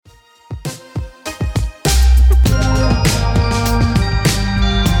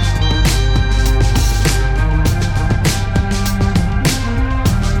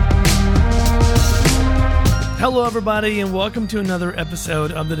Hello, everybody, and welcome to another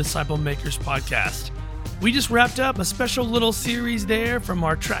episode of the Disciple Makers Podcast. We just wrapped up a special little series there from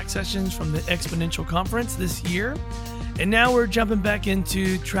our track sessions from the Exponential Conference this year. And now we're jumping back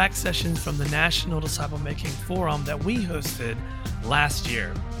into track sessions from the National Disciple Making Forum that we hosted last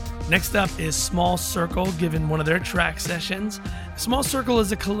year. Next up is Small Circle, given one of their track sessions. Small Circle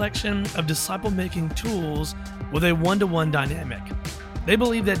is a collection of disciple-making tools with a one-to-one dynamic. They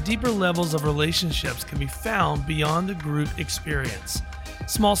believe that deeper levels of relationships can be found beyond the group experience.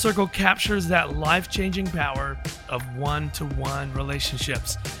 Small Circle captures that life-changing power of one-to-one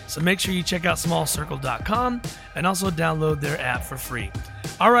relationships. So make sure you check out smallcircle.com and also download their app for free.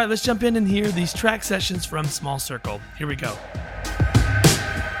 All right, let's jump in and hear these track sessions from Small Circle. Here we go.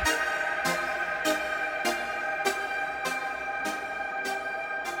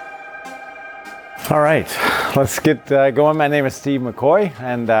 All right, let's get going. My name is Steve McCoy,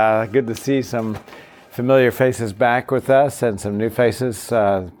 and good to see some familiar faces back with us and some new faces.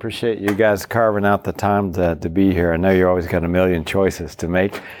 Appreciate you guys carving out the time to be here. I know you always got a million choices to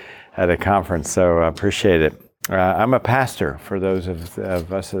make at a conference, so I appreciate it. I'm a pastor, for those of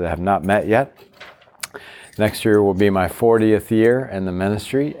us that have not met yet. Next year will be my 40th year in the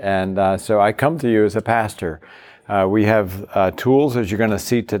ministry, and so I come to you as a pastor. We have tools, as you're going to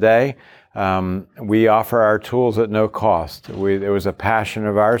see today. We offer our tools at no cost. It was a passion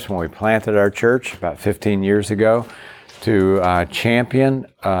of ours when we planted our church about 15 years ago to champion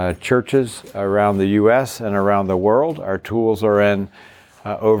churches around the U.S. and around the world. Our tools are in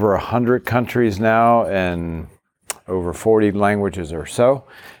over 100 countries now and over 40 languages or so.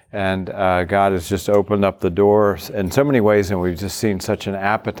 And God has just opened up the doors in so many ways, and we've just seen such an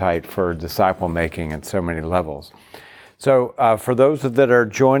appetite for disciple making at so many levels. So for those that are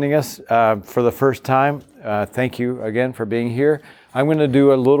joining us for the first time, thank you again for being here. I'm going to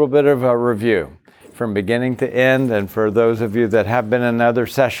do a little bit of a review from beginning to end, and for those of you that have been in other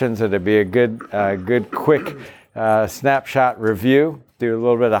sessions, it'll be a good quick snapshot review, do a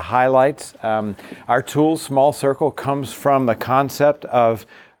little bit of highlights. Our tool, Small Circle, comes from the concept of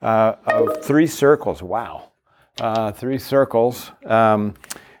three circles. Wow. Three circles.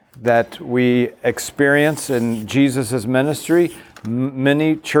 That we experience in Jesus' ministry.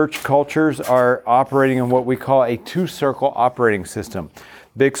 Many church cultures are operating in what we call a two-circle operating system.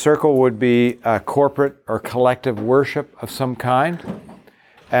 Big circle would be corporate or collective worship of some kind,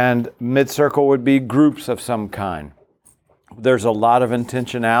 and mid-circle would be groups of some kind. There's a lot of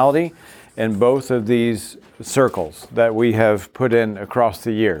intentionality in both of these circles that we have put in across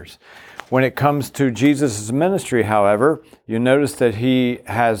the years. When it comes to Jesus' ministry, however, you notice that he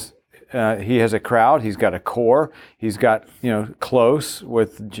has a crowd. He's got a core. He's got, close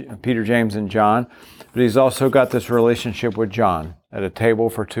with Peter, James, and John. But he's also got this relationship with John at a table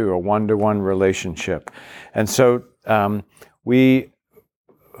for two, a one-to-one relationship. And so we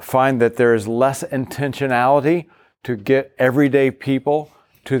find that there is less intentionality to get everyday people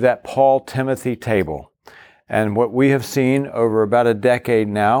to that Paul-Timothy table. And what we have seen over about a decade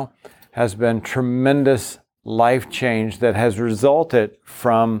now has been tremendous life change that has resulted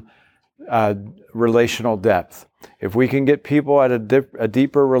from relational depth. If we can get people at a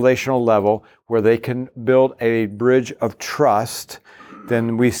deeper relational level where they can build a bridge of trust,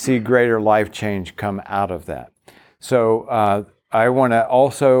 then we see greater life change come out of that. So I want to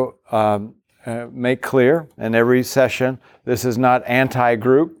also make clear in every session, this is not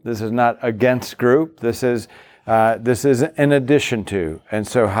anti-group, this is not against group, this is in addition to. And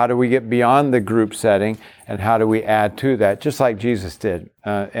so how do we get beyond the group setting, and how do we add to that, just like Jesus did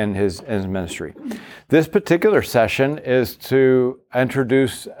in his ministry. This particular session is to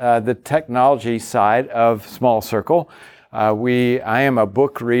introduce the technology side of Small Circle. I am a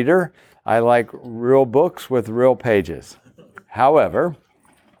book reader. I like real books with real pages. However,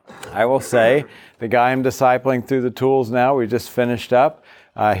 I will say the guy I'm discipling through the tools now, we just finished up,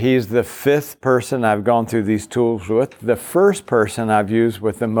 he's the fifth person I've gone through these tools with. The first person I've used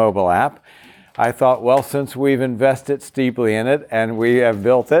with the mobile app. I thought, well, since we've invested steeply in it and we have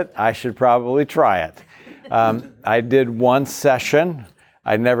built it, I should probably try it. I did one session.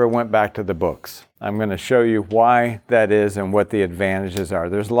 I never went back to the books. I'm going to show you why that is and what the advantages are.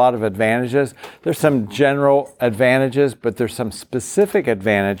 There's a lot of advantages. There's some general advantages, but there's some specific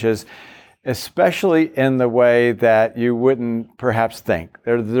advantages, especially in the way that you wouldn't perhaps think.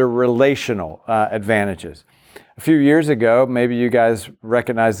 They're the relational advantages. A few years ago, maybe you guys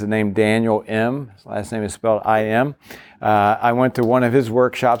recognize the name Daniel M. His last name is spelled I-M. I went to one of his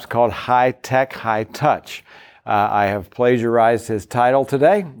workshops called High Tech, High Touch. I have plagiarized his title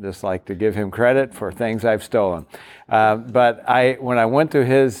today, just like to give him credit for things I've stolen. But when I went to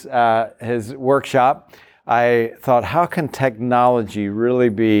his workshop, I thought, how can technology really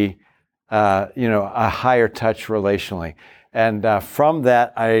be, a higher touch relationally? And from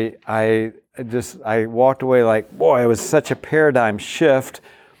that, I walked away like, boy, it was such a paradigm shift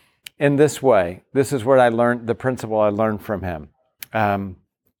in this way. This is what I learned, the principle I learned from him.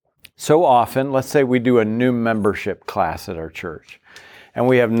 So often, let's say we do a new membership class at our church, and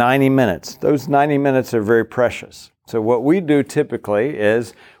we have 90 minutes. Those 90 minutes are very precious. So what we do typically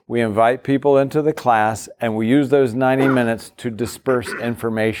is we invite people into the class, and we use those 90 minutes to disperse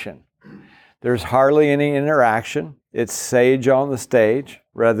information. There's hardly any interaction. It's sage on the stage,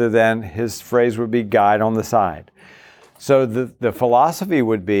 rather than his phrase would be guide on the side. So the philosophy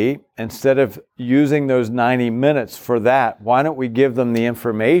would be, instead of using those 90 minutes for that, why don't we give them the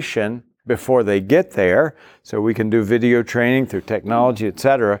information before they get there, so we can do video training through technology,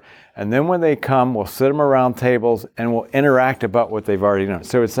 etc. And then when they come, we'll sit them around tables and we'll interact about what they've already known.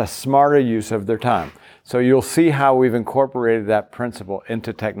 So it's a smarter use of their time. So you'll see how we've incorporated that principle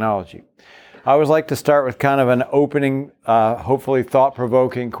into technology. I always like to start with kind of an opening, hopefully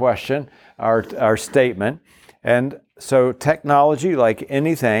thought-provoking question, our statement. And so technology, like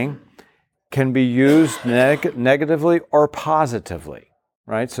anything, can be used negatively or positively,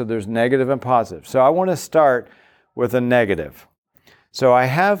 right? So there's negative and positive. So I want to start with a negative. So I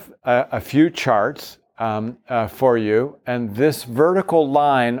have a few charts for you, and this vertical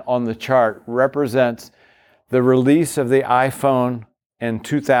line on the chart represents the release of the iPhone in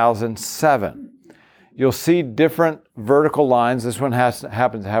 2007. You'll see different vertical lines. This one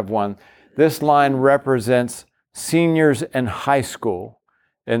happens to have one. This line represents seniors in high school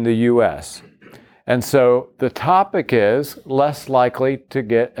in the U.S. And so the topic is less likely to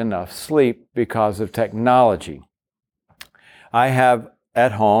get enough sleep because of technology. I have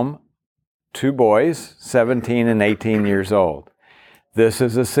at home 2 boys, 17 and 18 years old. This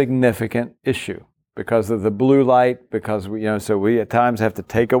is a significant issue because of the blue light, because we at times have to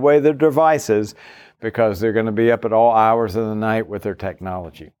take away their devices because they're going to be up at all hours of the night with their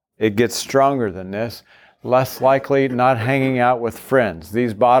technology. It gets stronger than this. Less likely not hanging out with friends.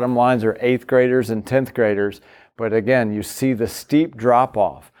 These bottom lines are 8th graders and 10th graders, but again, you see the steep drop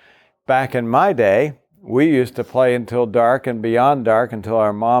off. Back in my day, we used to play until dark and beyond dark until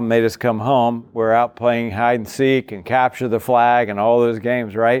our mom made us come home. We're out playing hide and seek and capture the flag and all those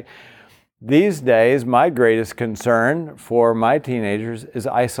games, right? These days, my greatest concern for my teenagers is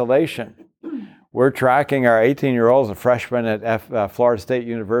isolation. We're tracking our 18-year-old, a freshman at Florida State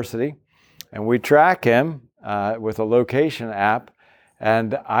University, and we track him with a location app.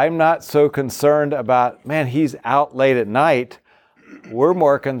 And I'm not so concerned about, man, he's out late at night. We're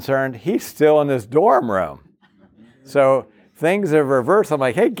more concerned he's still in his dorm room. So things have reversed. I'm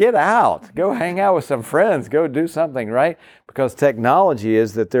like, hey, get out. Go hang out with some friends. Go do something, right? Because technology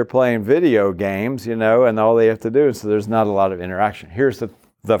is that they're playing video games, and all they have to do. So there's not a lot of interaction. Here's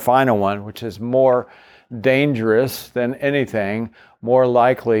the final one, which is more dangerous than anything, more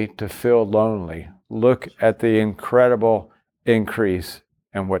likely to feel lonely. Look at the incredible increase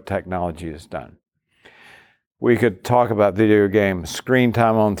in what technology has done. We could talk about video games, screen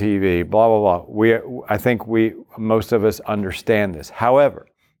time on TV, blah, blah, blah. I think most of us understand this. However,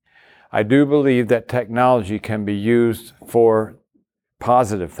 I do believe that technology can be used for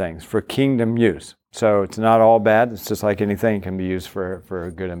positive things, for kingdom use. So it's not all bad. It's just like anything, it can be used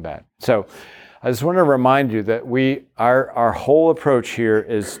for good and bad. So I just want to remind you that our whole approach here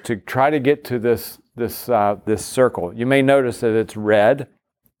is to try to get to this circle. You may notice that it's red.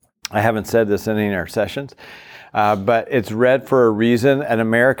 I haven't said this in any of our sessions, but it's red for a reason. An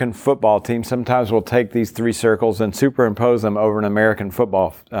American football team sometimes will take these 3 circles and superimpose them over an American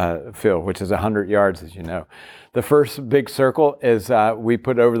football field, which is 100 yards, as you know. The first big circle is we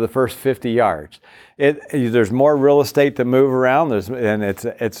put over the first 50 yards. There's more real estate to move around, and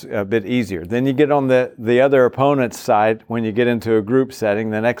it's a bit easier. Then you get on the other opponent's side when you get into a group setting,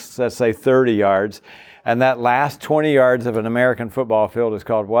 the next, let's say, 30 yards. And that last 20 yards of an American football field is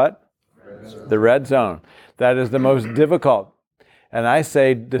called what? The red zone. That is the most difficult. And I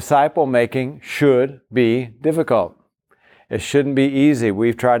say disciple making should be difficult. It shouldn't be easy.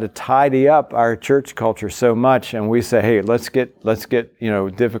 We've tried to tidy up our church culture so much, and we say, hey, let's get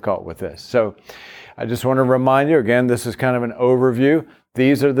difficult with this. So I just want to remind you, again, this is kind of an overview.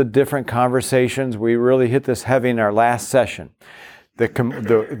 These are the different conversations. We really hit this heavy in our last session.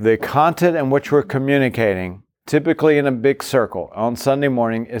 The content in which we're communicating, typically in a big circle on Sunday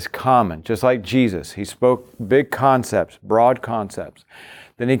morning, is common, just like Jesus. He spoke big concepts, broad concepts.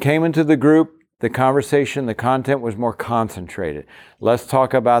 Then he came into the group. The conversation, the content was more concentrated. Let's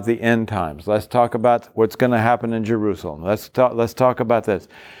talk about the end times. Let's talk about what's going to happen in Jerusalem. Let's talk about this.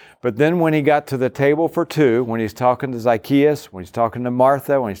 But then when he got to the table for two, when he's talking to Zacchaeus, when he's talking to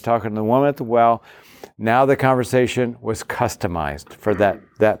Martha, when he's talking to the woman at the well, now the conversation was customized for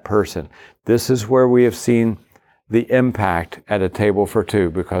that person. This is where we have seen the impact at a table for two,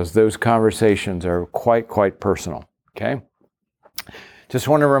 because those conversations are quite personal, okay? Just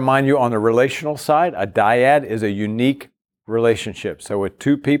want to remind you, on the relational side, a dyad is a unique relationship. So with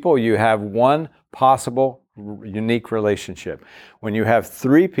two people, you have one possible unique relationship. When you have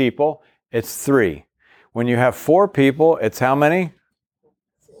three people, it's three. When you have four people, it's how many?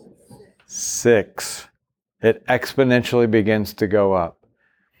 6. It exponentially begins to go up.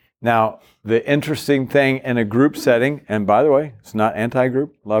 Now, the interesting thing in a group setting, and by the way, it's not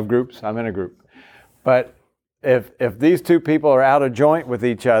anti-group, love groups, I'm in a group. But if these two people are out of joint with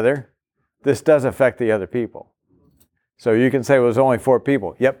each other, this does affect the other people. So you can say, well, there's only 4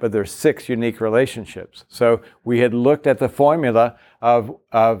 people. Yep, but there's 6 unique relationships. So we had looked at the formula of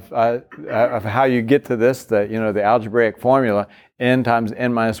how you get to this, the algebraic formula, n times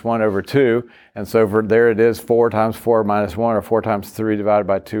n minus 1 over 2. And so there it is, 4 times 4 minus 1, or 4 times 3 divided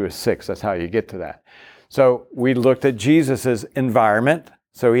by 2 is 6. That's how you get to that. So we looked at Jesus's environment.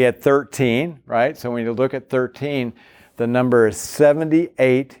 So he had 13, right? So when you look at 13, the number is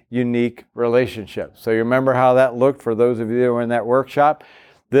 78 unique relationships. So you remember how that looked for those of you that were in that workshop?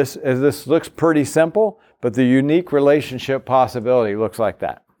 This looks pretty simple, but the unique relationship possibility looks like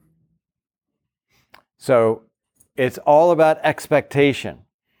that. So it's all about expectation.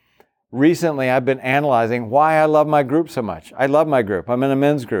 Recently, I've been analyzing why I love my group so much. I love my group. I'm in a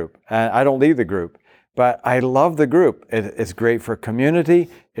men's group, and I don't leave the group. But I love the group. It's great for community.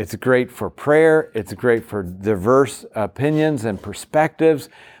 It's great for prayer. It's great for diverse opinions and perspectives.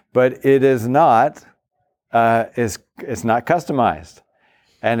 But it is not. It's not customized,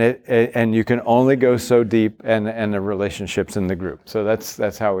 and you can only go so deep in the relationships in the group. So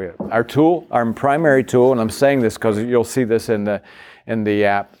that's how our primary tool, and I'm saying this because you'll see this in the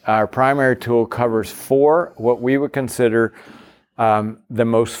app. Our primary tool covers 4 what we would consider the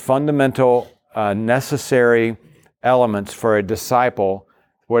most fundamental. Necessary elements for a disciple,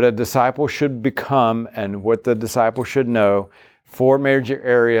 what a disciple should become and what the disciple should know. 4 major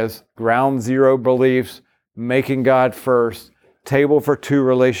areas: ground zero beliefs, making God first, table for 2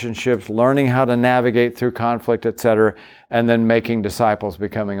 relationships, learning how to navigate through conflict, etc., and then making disciples,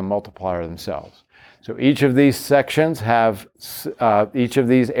 becoming a multiplier themselves. So each of these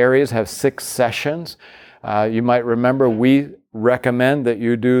areas have 6 sessions. You might remember we recommend that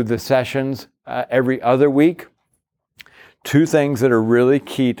you do the sessions every other week. 2 things that are really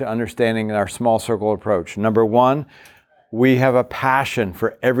key to understanding our small circle approach. Number 1, we have a passion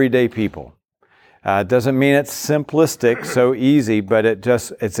for everyday people. It doesn't mean it's simplistic, so easy, but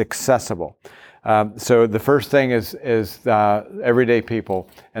it's accessible. So the first thing is everyday people.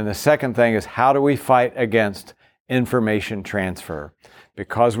 And the second thing is, how do we fight against information transfer?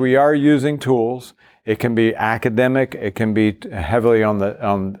 Because we are using tools. It can be academic. It can be heavily on the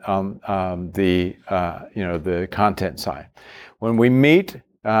content side. When we meet,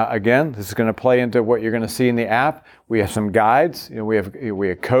 again, this is going to play into what you're going to see in the app. We have some guides. We have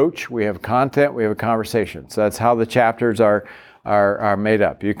a coach. We have content. We have a conversation. So that's how the chapters are made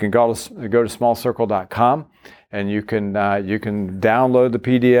up. You can go to smallcircle.com, and you can download the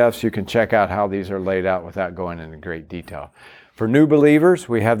PDFs. You can check out how these are laid out without going into great detail. For new believers,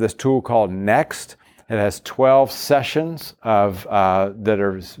 we have this tool called Next. It has 12 sessions that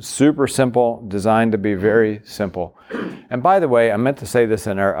are super simple, designed to be very simple. And by the way, I meant to say this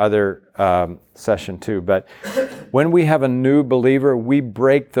in our other session too, but when we have a new believer, we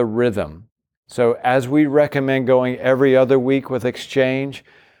break the rhythm. So as we recommend going every other week with exchange,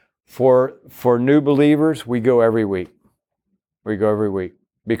 for new believers, we go every week. We go every week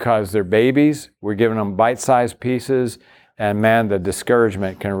because they're babies. We're giving them bite-sized pieces. And man, the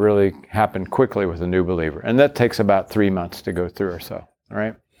discouragement can really happen quickly with a new believer. And that takes about 3 months to go through or so, all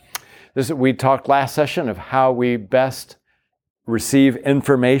right? We talked last session of how we best receive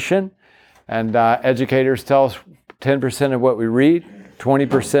information. And educators tell us 10% of what we read,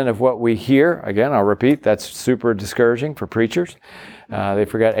 20% of what we hear. Again, I'll repeat, that's super discouraging for preachers. They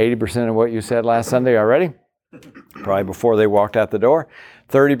forgot 80% of what you said last Sunday already, probably before they walked out the door.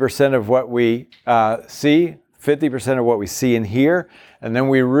 30% of what we see, 50% of what we see and hear. And then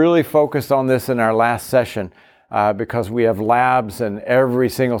we really focused on this in our last session because we have labs in every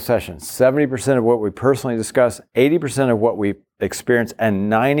single session. 70% of what we personally discuss, 80% of what we experience,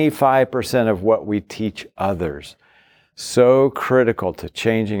 and 95% of what we teach others. So critical to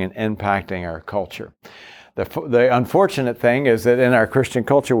changing and impacting our culture. The unfortunate thing is that in our Christian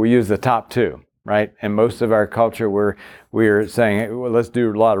culture, we use the top 2. right? And most of our culture, we're saying, hey, well, let's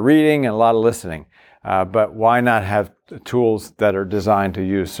do a lot of reading and a lot of listening. But why not have tools that are designed to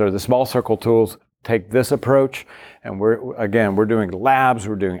use? So the small circle tools take this approach, and we're doing labs,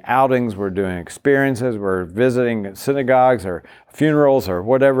 we're doing outings, we're doing experiences, we're visiting synagogues or funerals or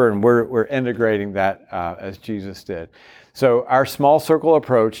whatever, and we're integrating that as Jesus did. So our small circle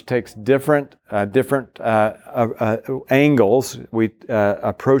approach takes different angles. We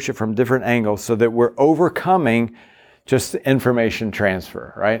approach it from different angles so that we're overcoming just information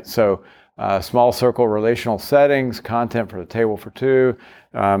transfer, right? So small circle relational settings, content for the table for two.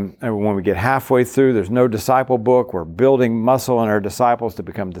 And when we get halfway through, there's no disciple book. We're building muscle in our disciples to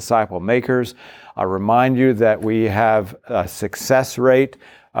become disciple makers. I'll remind you that we have a success rate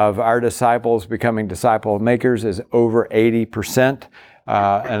of our disciples becoming disciple makers is over 80%.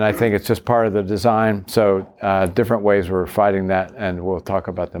 And I think it's just part of the design. So different ways we're fighting that, and we'll talk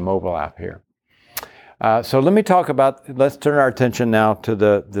about the mobile app here. So let's turn our attention now to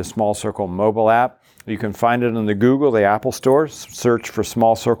the Small Circle mobile app. You can find it in the Google, the Apple Store. Search for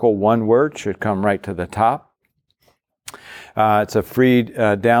Small Circle, one word, should come right to the top. It's a free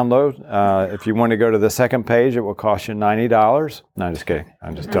download. If you want to go to the second page, it will cost you $90. No, I'm just kidding.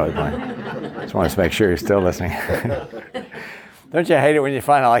 I'm just totally playing. Just want to make sure you're still listening. Don't you hate it when you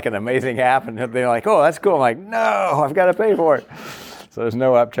find like an amazing app and they're like, oh, that's cool. I'm like, no, I've got to pay for it. So there's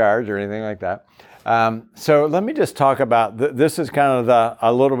no upcharge or anything like that. So let me just talk about, this is kind of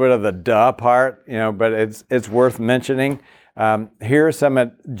a little bit of the duh part, but it's worth mentioning. Here are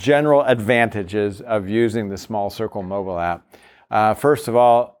some general advantages of using the Small Circle mobile app. First of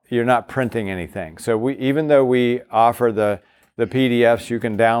all, you're not printing anything. So even though we offer the PDFs you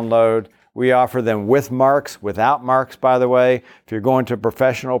can download, we offer them with marks, without marks, by the way. If you're going to a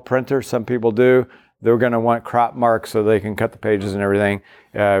professional printer, some people do, they're going to want crop marks so they can cut the pages and everything.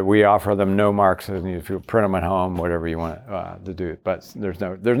 We offer them no marks, and if you print them at home, whatever you want to do. But there's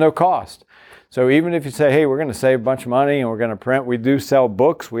no cost. So even if you say, hey, we're going to save a bunch of money and we're going to print, we do sell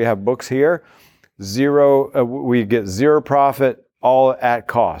books. We have books here. We get zero profit, all at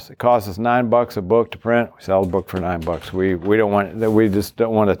cost. It costs us $9 a book to print. We sell a book for $9. We just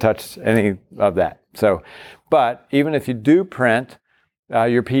don't want to touch any of that. So, but even if you do print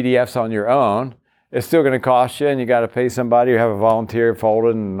your PDFs on your own, it's still going to cost you, and you got to pay somebody or have a volunteer fold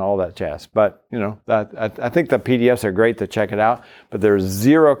it and all that jazz. But I think the PDFs are great to check it out. But there's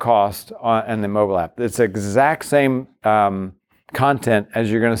zero cost in the mobile app. It's the exact same content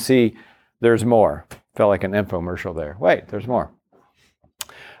as you're going to see. There's more. Felt like an infomercial there. Wait, there's more.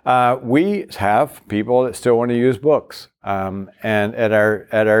 We have people that still want to use books, and at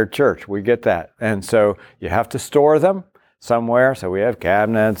our church we get that, and so you have to store them somewhere. So we have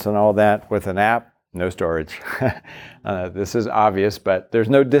cabinets and all that with an app. No storage. This is obvious, but there's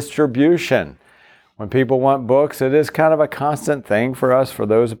no distribution. When people want books, it is kind of a constant thing for us, for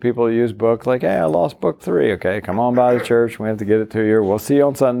those people who use books, like, hey, I lost book 3. Okay, come on by the church. We have to get it to you. We'll see you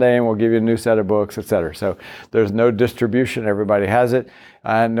on Sunday, and we'll give you a new set of books, etc. So there's no distribution. Everybody has it.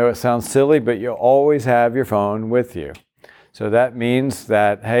 I know it sounds silly, but you'll always have your phone with you. So that means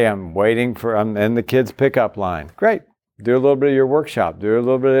that, hey, I'm in the kids' pickup line. Great. Do a little bit of your workshop. Do a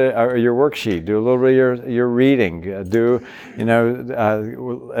little bit of your worksheet. Do a little bit of your reading. As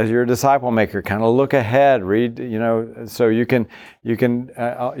you're a disciple maker, kind of look ahead. Read. So you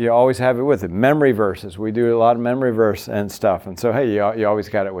always have it with it. Memory verses. We do a lot of memory verse and stuff. And so hey, you always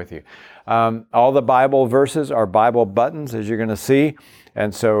got it with you. All the Bible verses are Bible buttons, as you're going to see.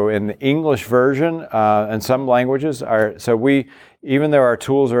 And so in the English version, and some languages even though our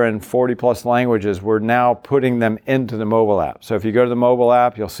tools are in 40 plus languages, we're now putting them into the mobile app. So if you go to the mobile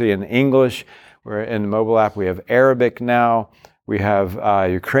app, you'll see in English, in the mobile app, we have Arabic now, we have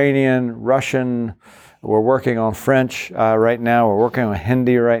Ukrainian, Russian, we're working on French right now, we're working on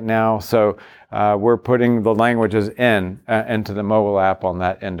Hindi right now. So we're putting the languages into the mobile app on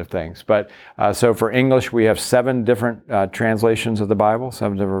that end of things. But so for English, we have 7 different translations of the Bible,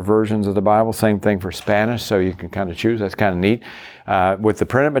 7 different versions of the Bible. Same thing for Spanish, so you can kind of choose. That's kind of neat. With the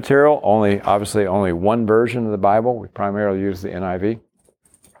printed material, obviously only one version of the Bible. We primarily use the NIV.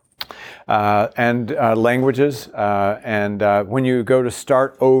 And languages. When you go to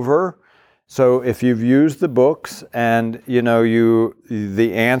start over, so if you've used the books and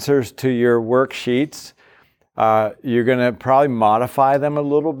the answers to your worksheets, you're going to probably modify them a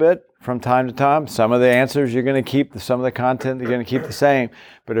little bit from time to time. Some of the answers you're going to keep, some of the content you're going to keep the same.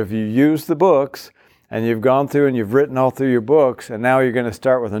 But if you use the books and you've gone through and you've written all through your books, and now you're going to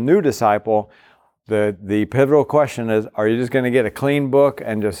start with a new disciple, the pivotal question is, are you just going to get a clean book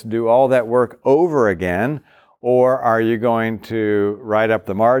and just do all that work over again? Or are you going to write up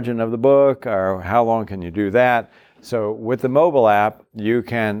the margin of the book, or how long can you do that? So with the mobile app, you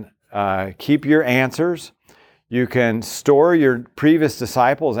can keep your answers. You can store your previous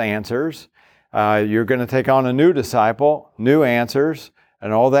disciples' answers. You're going to take on a new disciple, new answers,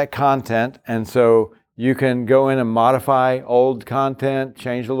 and all that content. And so you can go in and modify old content,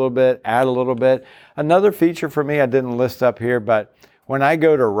 change a little bit, add a little bit. Another feature for me I didn't list up here, but when I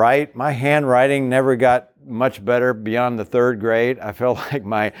go to write, my handwriting never got much better beyond the third grade. I feel like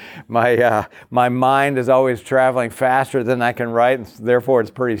my mind is always traveling faster than I can write, and therefore it's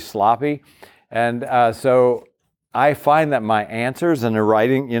pretty sloppy. And so I find that my answers in the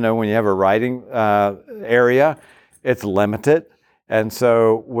writing, when you have a writing area, it's limited. And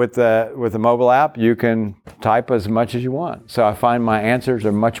so with the mobile app, you can type as much as you want. So I find my answers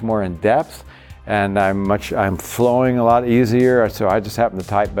are much more in depth, and I'm flowing a lot easier. So I just happen to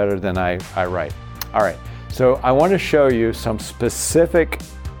type better than I write. All right. So I want to show you some specific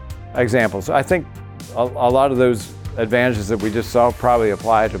examples. I think a lot of those advantages that we just saw probably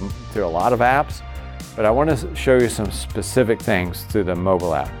apply to a lot of apps, but I want to show you some specific things through the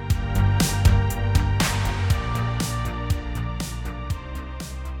mobile app.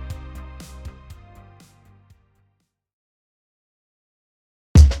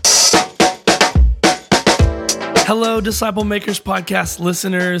 Hello, Disciple Makers Podcast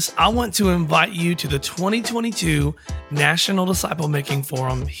listeners. I want to invite you to the 2022 National Disciple Making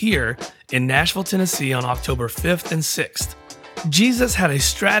Forum here in Nashville, Tennessee on October 5th and 6th. Jesus had a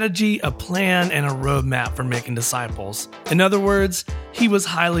strategy, a plan, and a roadmap for making disciples. In other words, he was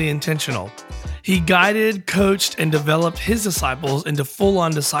highly intentional. He guided, coached, and developed his disciples into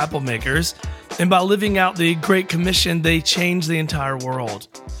full-on disciple makers, and by living out the Great Commission, they changed the entire world.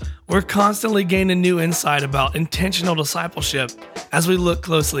 We're constantly gaining new insight about intentional discipleship as we look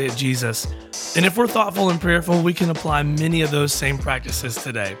closely at Jesus. And if we're thoughtful and prayerful, we can apply many of those same practices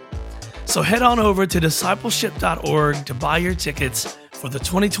today. So head on over to discipleship.org to buy your tickets for the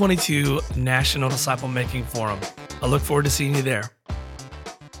 2022 National Disciple Making Forum. I look forward to seeing you there.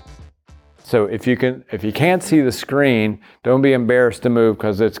 So if you can't see the screen, don't be embarrassed to move,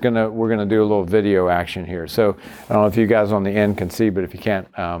 because we're gonna do a little video action here. So I don't know if you guys on the end can see, but if you can't,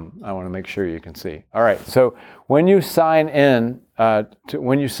 I want to make sure you can see. All right. So when you sign in,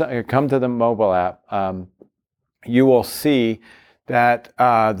 when you come to the mobile app, you will see that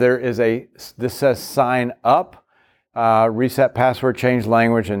this says sign up, reset password, change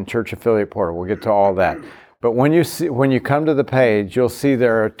language, and church affiliate portal. We'll get to all that. But when you come to the page, you'll see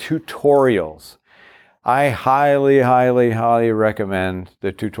there are tutorials. I highly, highly, highly recommend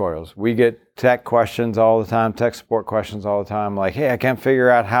the tutorials. We get tech questions all the time, tech support questions all the time, like, hey, I can't figure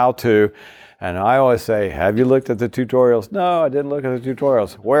out how to. And I always say, have you looked at the tutorials? No, I didn't look at the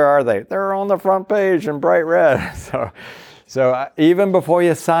tutorials. Where are they? They're on the front page in bright red. So even before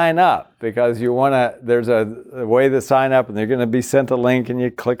you sign up, because there's a way to sign up, and they're going to be sent a link, and you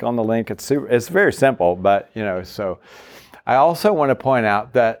click on the link. It's very simple, but so I also want to point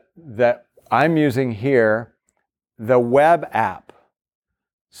out that I'm using here the web app.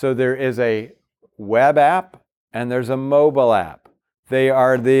 So there is a web app and there's a mobile app. They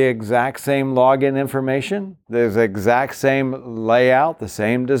are the exact same login information. There's the exact same layout, the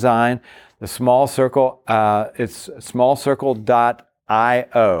same design. The small circle, it's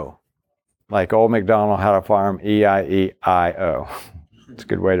smallcircle.io, like Old MacDonald had a farm, E-I-E-I-O. It's a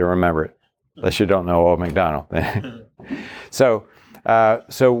good way to remember it, unless you don't know Old MacDonald. So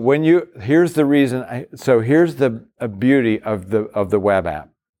here's the reason. Here's the beauty of the web app.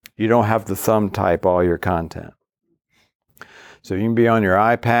 You don't have to thumb type all your content. So you can be on your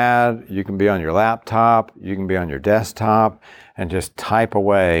iPad, you can be on your laptop, you can be on your desktop, and just type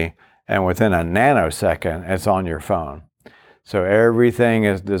away. And within a nanosecond, it's on your phone. So everything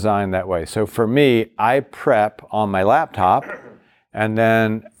is designed that way. So for me, I prep on my laptop, and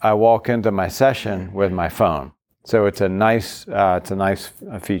then I walk into my session with my phone. So it's a nice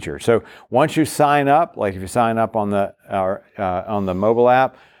feature. So once you sign up, like if you sign up on the mobile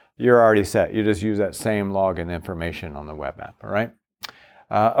app, you're already set. You just use that same login information on the web app. All right.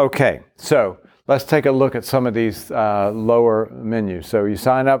 Okay. So let's take a look at some of these lower menus. So you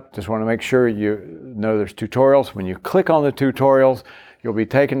sign up, just want to make sure you know there's tutorials. When you click on the tutorials, you'll be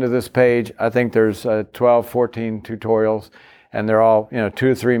taken to this page. I think there's 12, 14 tutorials, and they're all 2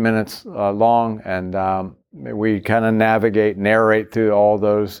 to 3 minutes long, and we kind of narrate through all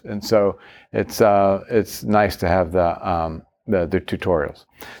those, and so it's nice to have the tutorials.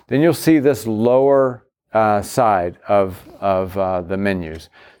 Then you'll see this lower side of the menus.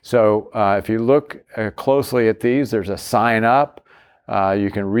 So if you look closely at these, there's a sign up.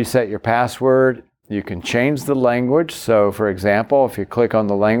 You can reset your password. You can change the language. So for example, if you click on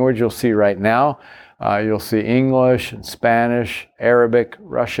the language, you'll see right now, you'll see English, and Spanish, Arabic,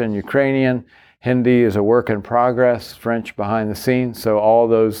 Russian, Ukrainian. Hindi is a work in progress, French behind the scenes. So all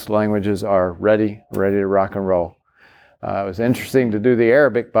those languages are ready to rock and roll. It was interesting to do the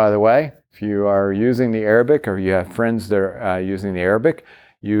Arabic, by the way. If you are using the Arabic or you have friends that are using the Arabic,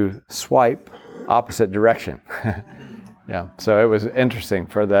 you swipe opposite direction. Yeah, so it was interesting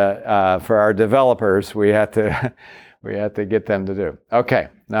for our developers. We had to get them to do. Okay,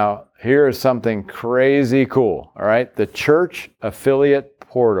 now here is something crazy cool. All right, the Church Affiliate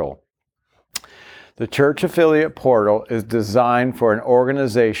Portal. The Church Affiliate Portal is designed for an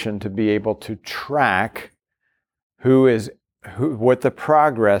organization to be able to track what the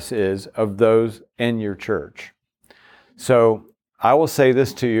progress is of those in your church. So I will say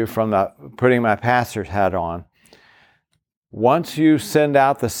this to you from putting my pastor's hat on. Once you send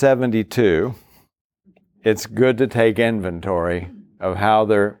out the 72, it's good to take inventory of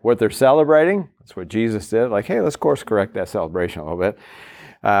what they're celebrating. That's what Jesus did. Like, hey, let's course correct that celebration a little bit.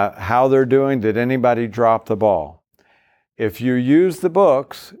 How they're doing. Did anybody drop the ball? If you use the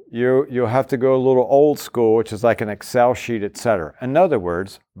books, you'll have to go a little old school, which is like an Excel sheet, etc. In other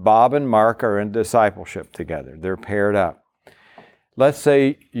words, Bob and Mark are in discipleship together. They're paired up. Let's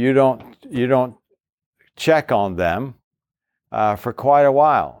say you don't check on them for quite a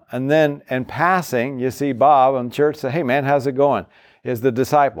while. And then in passing, you see Bob in church say, hey man, how's it going? Is the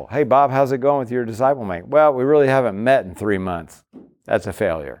disciple. Hey Bob, how's it going with your disciple mate? Well, we really haven't met in 3 months. That's a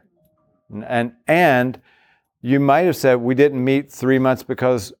failure. And you might have said we didn't meet 3 months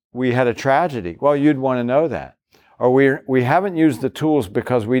because we had a tragedy. Well, you'd want to know that. Or we haven't used the tools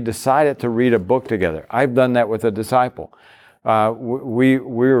because we decided to read a book together. I've done that with a disciple. We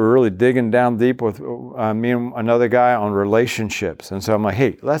were really digging down deep with me and another guy on relationships. And so I'm like,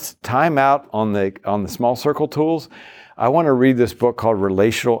 hey, let's time out on the small circle tools. I want to read this book called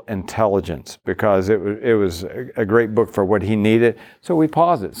Relational Intelligence because it was a great book for what he needed. So we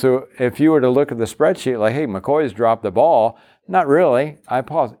paused it. So if you were to look at the spreadsheet like, hey, McCoy's dropped the ball, not really, I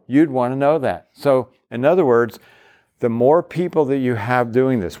paused. You'd want to know that. So in other words, the more people that you have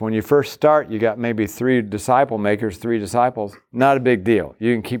doing this, when you first start, you got maybe 3 disciple makers, 3 disciples, not a big deal.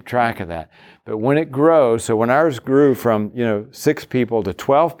 You can keep track of that. But when it grows, so when ours grew from 6 people to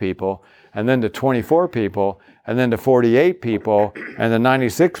 12 people, and then to 24 people, and then to 48 people, and then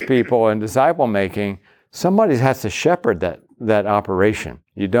 96 people in disciple making, somebody has to shepherd that operation.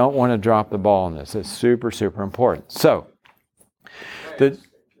 You don't want to drop the ball on this. It's super, super important. So, Can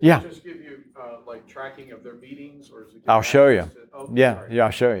I just give you tracking of their meetings, or is it? I'll show you. Yeah,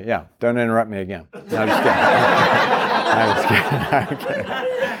 I'll show you. Yeah, don't interrupt me again. No, I'm just kidding. I'm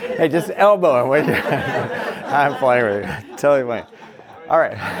kidding. Hey, just elbow him, would you? I'm playing with you. Totally playing. All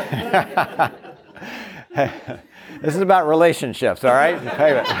right. This is about relationships, all right?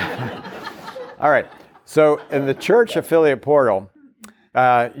 All right. So in the Church Affiliate Portal,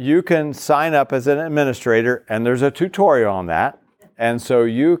 you can sign up as an administrator, and there's a tutorial on that. And so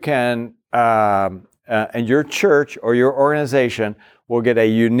you can, and your church or your organization will get a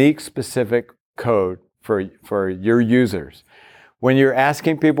unique, specific code for your users. When you're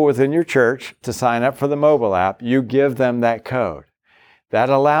asking people within your church to sign up for the mobile app, you give them that code. That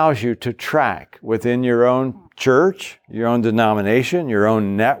allows you to track within your own church, your own denomination, your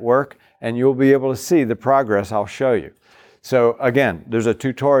own network, and you'll be able to see the progress I'll show you. So again, there's a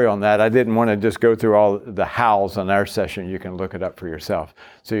tutorial on that. I didn't want to just go through all the hows on our session. You can look it up for yourself.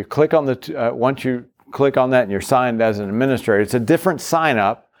 So you click on once you click on that and you're signed as an administrator, it's a different sign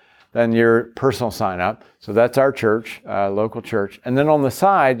up than your personal sign up. So that's our church, local church. And then on the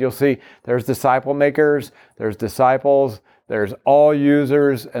side, you'll see there's disciple makers, there's disciples, there's all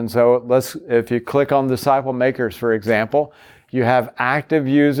users. And so if you click on disciple makers, for example, you have active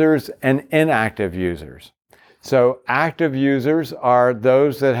users and inactive users. So active users are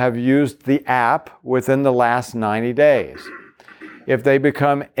those that have used the app within the last 90 days. If they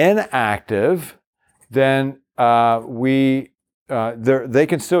become inactive, then they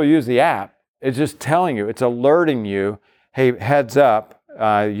can still use the app. It's just telling you, it's alerting you, hey, heads up,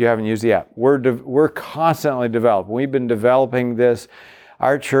 you haven't used the app. We're constantly developing. We've been developing this.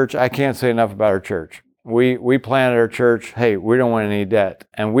 Our church, I can't say enough about our church. We planted our church, hey, we don't want any debt.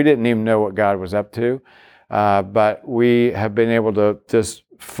 And we didn't even know what God was up to. But we have been able to just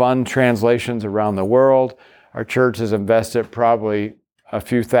fund translations around the world. Our church has invested probably a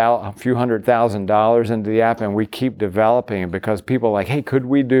few $100,000 into the app, and we keep developing it because people are like, hey, could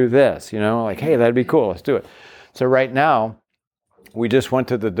we do this? Like, hey, that'd be cool, let's do it. So right now, we just went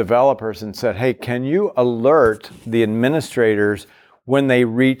to the developers and said, hey, can you alert the administrators when they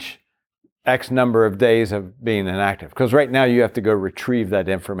reach X number of days of being inactive. Because right now you have to go retrieve that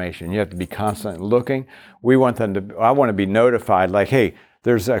information. You have to be constantly looking. I want to be notified like, hey,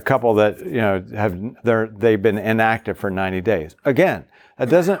 there's a couple that, they've been inactive for 90 days. Again, it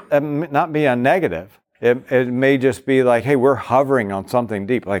doesn't not be a negative. It may just be like, hey, we're hovering on something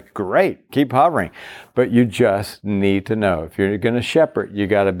deep. Like, great, keep hovering. But you just need to know. If you're going to shepherd, you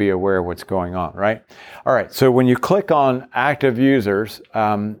got to be aware of what's going on, right? All right, so when you click on active users,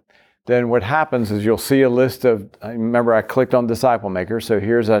 then what happens is you'll see a list of, remember I clicked on Disciple Maker, so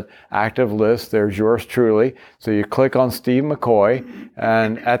here's an active list. There's yours truly. So you click on Steve McCoy,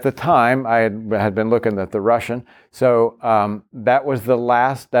 and at the time I had been looking at the Russian. So that was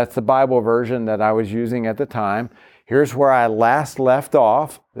that's the Bible version that I was using at the time. Here's where I last left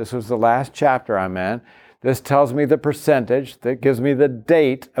off. This was the last chapter I'm in. This tells me the percentage. That gives me the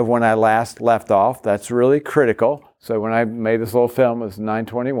date of when I last left off. That's really critical. So when I made this little film, it was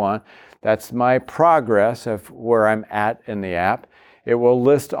 9/21. That's my progress of where I'm at in the app. It will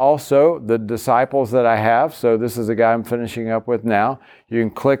list also the disciples that I have. So this is the guy I'm finishing up with now. You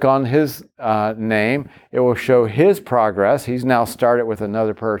can click on his name. It will show his progress. He's now started with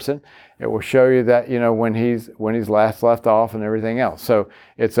another person. It will show you that, when he's last left off and everything else. So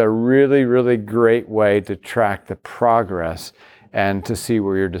it's a really, really great way to track the progress and to see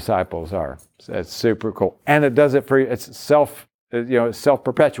where your disciples are. So it's super cool. And it does it for you. It's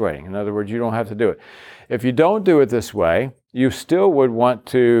self-perpetuating. In other words, you don't have to do it. If you don't do it this way, you still would want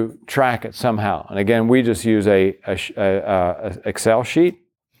to track it somehow. And again, we just use a Excel sheet.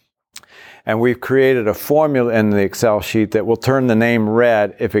 And we've created a formula in the Excel sheet that will turn the name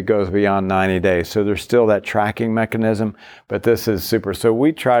red if it goes beyond 90 days. So there's still that tracking mechanism, but this is super. So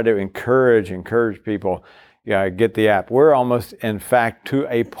we try to encourage people, get the app. We're almost, in fact, to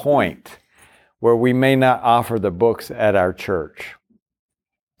a point where we may not offer the books at our church.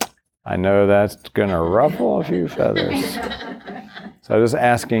 I know that's going to ruffle a few feathers. So I'm just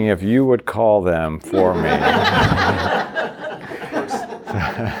asking if you would call them for me.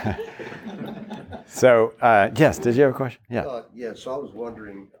 So, yes, did you have a question? Yeah. So I was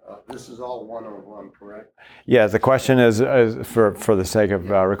wondering, this is all one-on-one, correct? Yeah, the question is for the sake of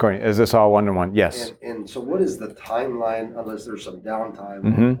recording, is this all one-on-one? Yes. And so what is the timeline, unless there's some downtime?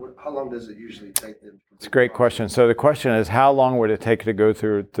 Mm-hmm. How long does it usually take them? It's a great question. So the question is, how long would it take to go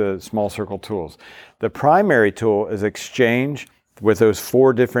through the small circle tools? The primary tool is Exchange with those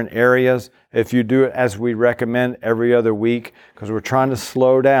 4 different areas. If you do it as we recommend every other week, because we're trying to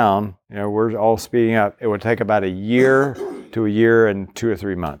slow down, we're all speeding up, it would take about a year to a year and 2 or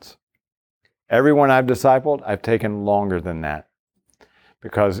 3 months. Everyone I've discipled, I've taken longer than that.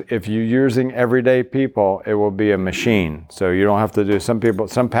 Because if you're using everyday people, it will be a machine. So you don't have to do,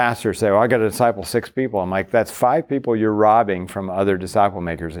 some pastors say, well, I got to disciple 6 people. I'm like, that's 5 people you're robbing from other disciple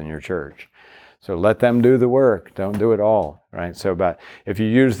makers in your church. So let them do the work. Don't do it all, right? So if you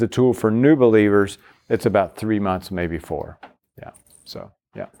use the tool for new believers, it's about 3 months, maybe 4. Yeah. So,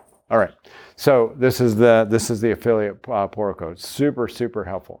 yeah. All right. So this is the affiliate portal code. Super, super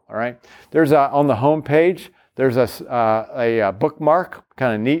helpful. All right. There's on the home page, there's a bookmark,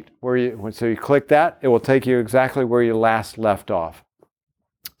 kind of neat, so you click that, it will take you exactly where you last left off.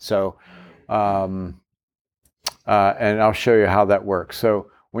 So, and I'll show you how that works. So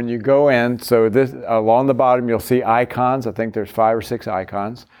when you go in, so this along the bottom you'll see icons. I think there's 5 or 6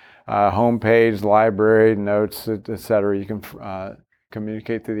 icons. Home page, library, notes, etc. You can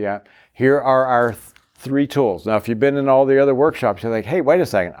communicate through the app. Here are our 3 tools. Now, if you've been in all the other workshops, you're like, hey, wait a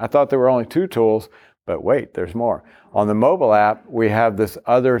second. I thought there were only 2 tools, but wait, there's more. On the mobile app, we have this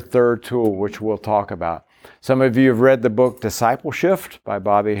other 3rd tool, which we'll talk about. Some of you have read the book Discipleship by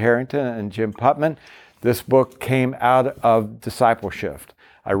Bobby Harrington and Jim Putman. This book came out of Discipleship.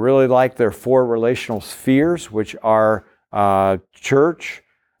 I really like their 4 relational spheres, which are church,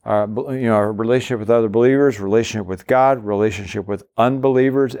 relationship with other believers, relationship with God, relationship with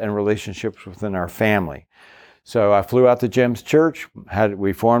unbelievers, and relationships within our family. So I flew out to Jim's church.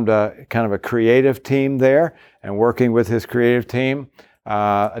 We formed a kind of a creative team there, and working with his creative team,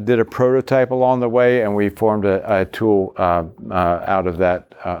 I did a prototype along the way, and we formed a tool out of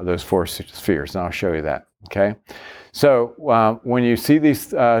those 4 spheres, and I'll show you that. Okay. So when you see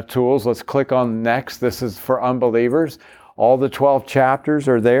these tools, let's click on next. This is for unbelievers. All the 12 chapters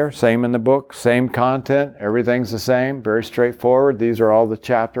are there, same in the book, same content, everything's the same, very straightforward. These are all the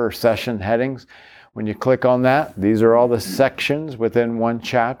chapter or session headings. When you click on that, these are all the sections within one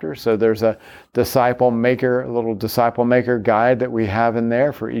chapter. So there's a little disciple maker guide that we have in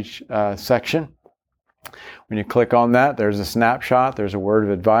there for each section. When you click on that, there's a snapshot, there's a word of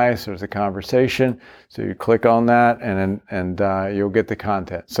advice, there's a conversation. So you click on that and you'll get the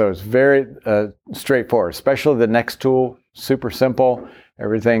content. So it's very straightforward, especially the next tool, super simple.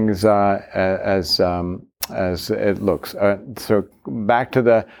 Everything's as it looks. So back to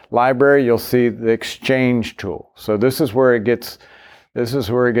the library, you'll see the exchange tool. So this is where it gets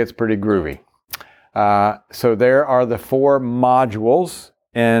pretty groovy. So there are the 4 modules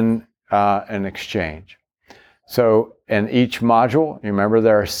in an exchange. So in each module, you remember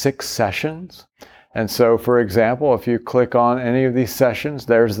there are 6 sessions. And so, for example, if you click on any of these sessions,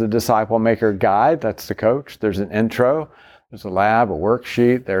 there's the Disciple Maker Guide. That's the coach. There's an intro. There's a lab, a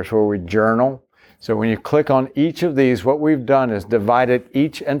worksheet. There's where we journal. So when you click on each of these, what we've done is divided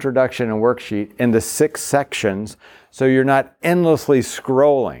each introduction and worksheet into 6 sections, so you're not endlessly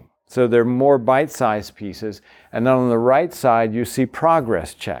scrolling. So they're more bite-sized pieces. And then on the right side, you see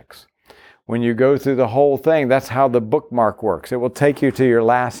progress checks. When you go through the whole thing, that's how the bookmark works. It will take you to your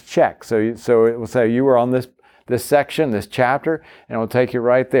last check. So it will say you were on this section, this chapter, and it will take you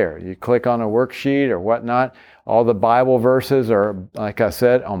right there. You click on a worksheet or whatnot. All the Bible verses are, like I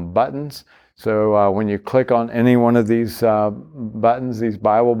said, on buttons. So when you click on any one of these buttons, these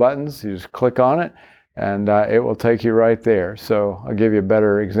Bible buttons, you just click on it, and it will take you right there. So I'll give you a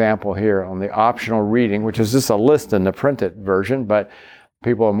better example here on the optional reading, which is just a list in the printed version, but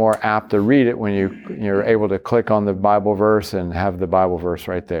people are more apt to read it when you're able to click on the Bible verse and have the Bible verse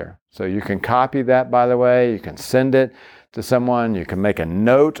right there. So you can copy that, by the way. You can send it to someone. You can make a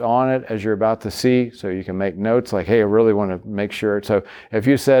note on it as you're about to see. So you can make notes like, hey, I really want to make sure. So if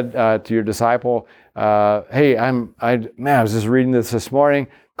you said to your disciple, hey, I was just reading this morning,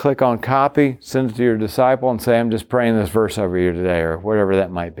 click on copy, send it to your disciple and say, I'm just praying this verse over you today, or whatever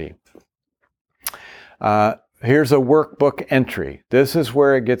that might be. Here's a workbook entry. This is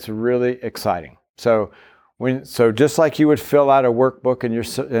where it gets really exciting. So just like you would fill out a workbook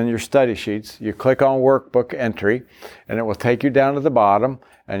in your study sheets, you click on workbook entry, and it will take you down to the bottom,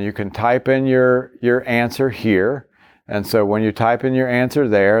 and you can type in your answer here. And so when you type in your answer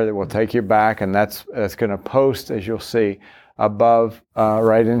there, it will take you back, and that's going to post, as you'll see, above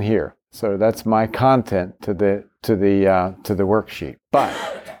right in here. So that's my content to the worksheet. But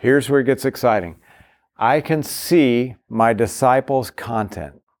here's where it gets exciting. I can see my disciples'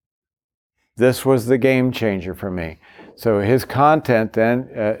 content. This was the game changer for me. So his content then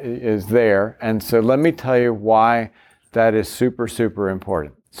is there. And so let me tell you why that is super, super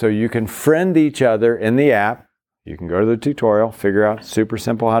important. So you can friend each other in the app. You can go to the tutorial, figure out super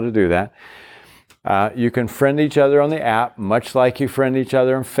simple how to do that. You can friend each other on the app, much like you friend each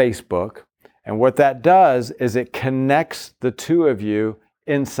other on Facebook. And what that does is it connects the two of you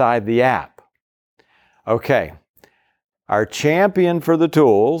inside the app. Okay, our champion for the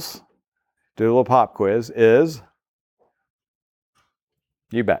tools, do a little pop quiz, is,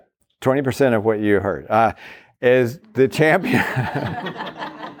 you bet, 20% of what you heard, is the champion,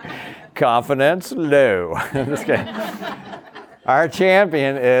 confidence low. Just kidding. Our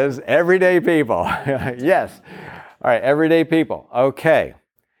champion is everyday people. Yes, all right, everyday people. Okay,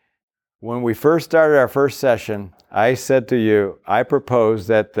 when we first started our first session, I said to you, I proposed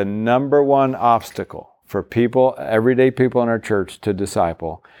that the number one obstacle for people, everyday people in our church to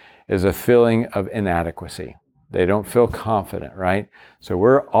disciple, is a feeling of inadequacy. They don't feel confident, right? So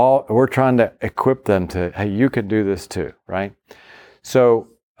we're trying to equip them to, hey, you can do this too, right? So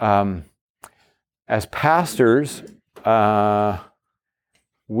as pastors,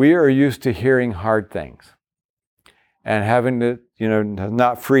 we are used to hearing hard things and having to,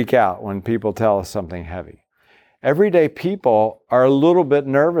 not freak out when people tell us something heavy. Everyday people are a little bit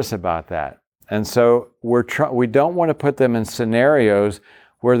nervous about that. And so we don't want to put them in scenarios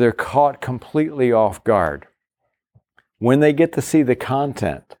where they're caught completely off guard. When they get to see the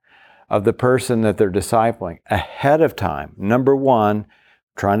content of the person that they're discipling ahead of time, number one,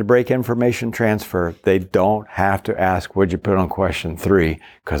 trying to break information transfer, they don't have to ask, what'd you put on question 3?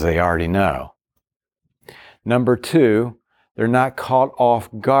 Because they already know. Number two, they're not caught off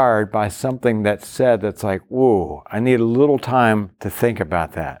guard by something that's said that's like, whoa, I need a little time to think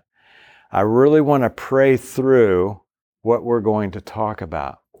about that. I really want to pray through what we're going to talk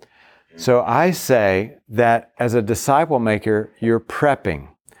about. So I say that as a disciple maker, you're prepping.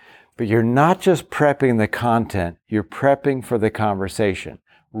 But you're not just prepping the content, you're prepping for the conversation.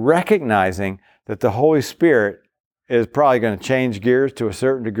 Recognizing that the Holy Spirit is probably going to change gears to a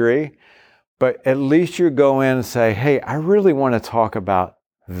certain degree, but at least you go in and say, hey, I really want to talk about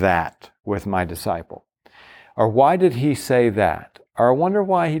that with my disciple. Or why did he say that? Or I wonder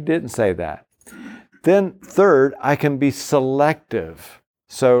why he didn't say that. Then third, I can be selective.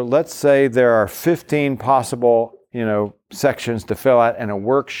 So let's say there are 15 possible, sections to fill out in a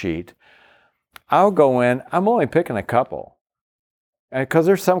worksheet. I'll go in, I'm only picking a couple. Because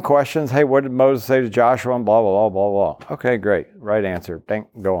there's some questions, hey, what did Moses say to Joshua, and blah, blah, blah, blah, blah. Okay, great. Right answer.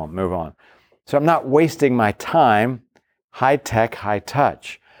 Go on, move on. So I'm not wasting my time, high tech, high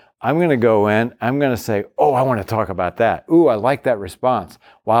touch. I'm going to go in, I'm going to say, oh, I want to talk about that. Ooh, I like that response.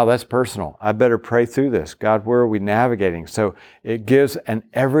 Wow, that's personal. I better pray through this. God, where are we navigating? So it gives an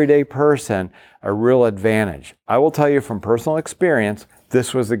everyday person a real advantage. I will tell you from personal experience,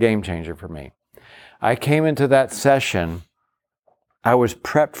 this was the game changer for me. I came into that session, I was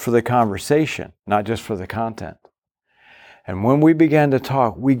prepped for the conversation, not just for the content. And when we began to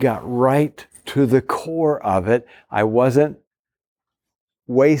talk, we got right to the core of it. I wasn't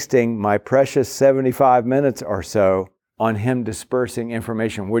wasting my precious 75 minutes or so on him dispersing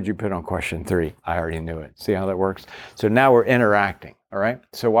information. What'd you put on question 3? I already knew it. See how that works? So now we're interacting, all right?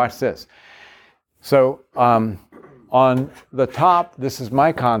 So watch this. So on the top, this is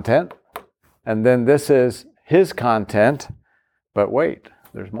my content, and then this is his content, but wait,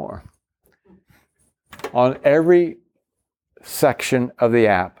 there's more. On every section of the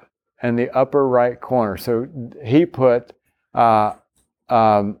app in the upper right corner, so he put he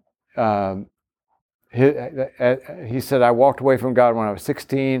said, I walked away from God when I was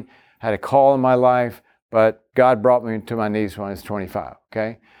 16, had a call in my life, but God brought me to my knees when I was 25,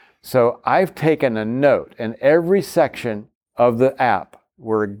 okay? So I've taken a note in every section of the app,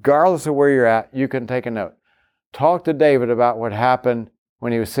 where regardless of where you're at, you can take a note. Talk to David about what happened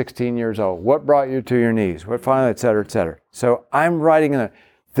when he was 16 years old. What brought you to your knees? What finally, et cetera, et cetera. So I'm writing in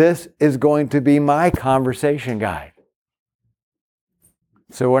this is going to be my conversation guide.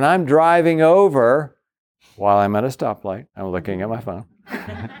 So when I'm driving over, while I'm at a stoplight, I'm looking at my phone,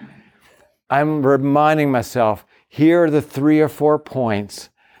 I'm reminding myself, here are the 3 or 4 points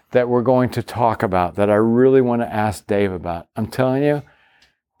that we're going to talk about that I really want to ask Dave about. I'm telling you,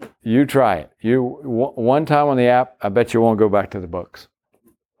 you try it. One time on the app, I bet you won't go back to the books.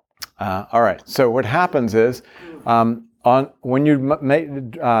 All right, so what happens is, when you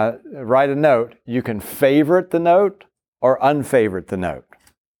write a note, you can favorite the note or unfavorite the note.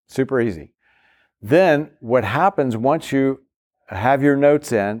 Super easy. Then what happens once you have your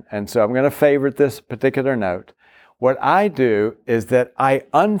notes in, and so I'm going to favorite this particular note, what I do is that I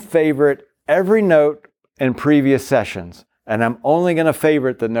unfavorite every note in previous sessions, and I'm only going to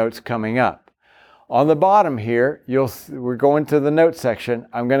favorite the notes coming up. On the bottom here, we're going to the note section.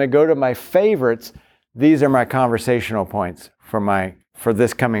 I'm going to go to my favorites. These are my conversational points for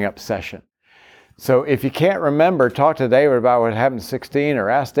this coming up session. So if you can't remember, talk to David about what happened at 16, or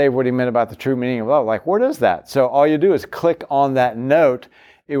ask Dave what he meant about the true meaning of love. Like, what is that? So all you do is click on that note.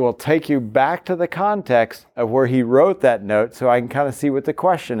 It will take you back to the context of where he wrote that note, so I can kind of see what the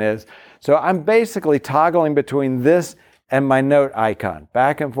question is. So I'm basically toggling between this and my note icon.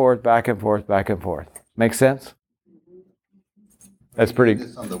 Back and forth, back and forth, back and forth. Make sense? That's pretty. Is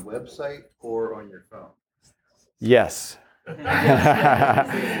this on the website or on your phone? Yes.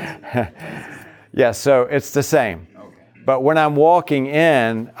 Yes, so it's the same. Okay. But when I'm walking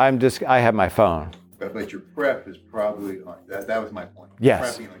in, I have my phone. But your prep is probably on, that was my point.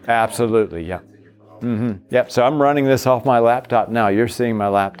 Yes, Prepping on your absolutely, yeah. Yep, so I'm running this off my laptop now. You're seeing my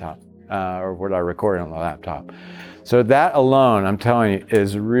laptop, or what I recorded on the laptop. So that alone, I'm telling you,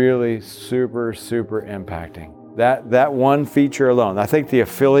 is really super, super impacting. That one feature alone. I think the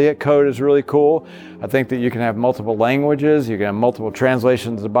affiliate code is really cool. I think that you can have multiple languages, you can have multiple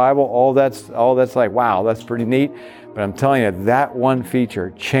translations of the Bible. All that's like, wow, that's pretty neat. But I'm telling you, that one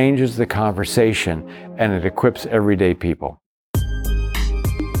feature changes the conversation, and it equips everyday people.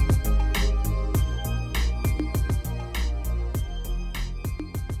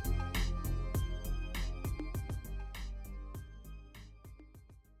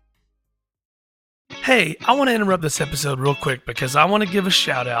 Hey, I want to interrupt this episode real quick because I want to give a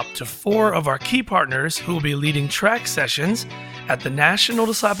shout out to 4 of our key partners who will be leading track sessions at the National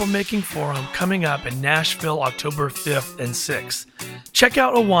Disciple Making Forum coming up in Nashville, October 5th and 6th. Check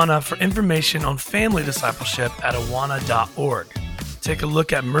out Awana for information on family discipleship at awana.org. Take a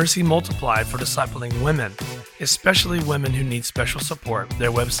look at Mercy Multiplied for discipling women, especially women who need special support.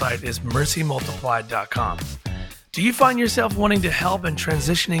 Their website is mercymultiplied.com. Do you find yourself wanting to help in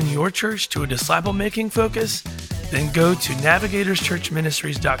transitioning your church to a disciple-making focus? Then go to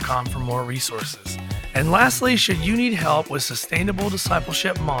navigatorschurchministries.com for more resources. And lastly, should you need help with sustainable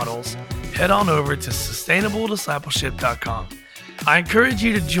discipleship models, head on over to sustainablediscipleship.com. I encourage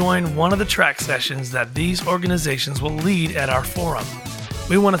you to join one of the track sessions that these organizations will lead at our forum.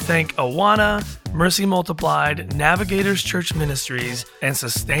 We want to thank Awana, Mercy Multiplied, Navigators Church Ministries, and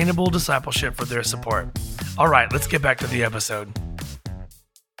Sustainable Discipleship for their support. All right, let's get back to the episode.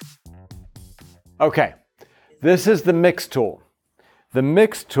 Okay, this is the mix tool. The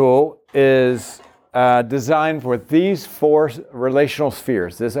mix tool is designed for these 4 relational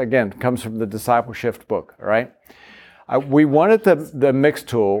spheres. This, again, comes from the Discipleship book, all right? We wanted the mix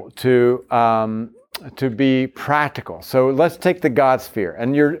tool to be practical. So let's take the God sphere,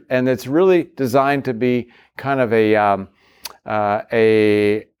 and it's really designed to be kind of a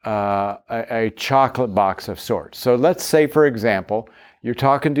chocolate box of sorts. So let's say, for example, you're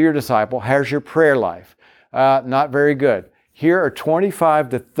talking to your disciple. How's your prayer life? Not very good. Here are 25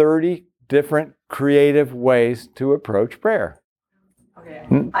 to 30 different creative ways to approach prayer. Okay.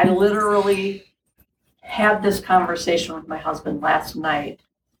 I literally had this conversation with my husband last night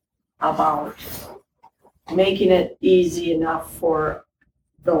about making it easy enough for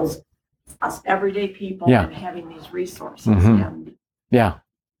us everyday people and having these resources. Mm-hmm. And yeah.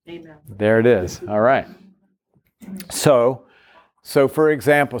 Amen. There it is. All right. So for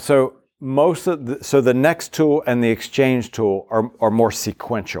example, the next tool and the exchange tool are more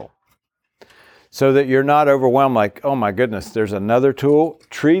sequential. So that you're not overwhelmed like, oh my goodness, there's another tool.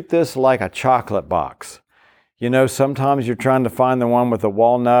 Treat this like a chocolate box. You know, sometimes you're trying to find the one with the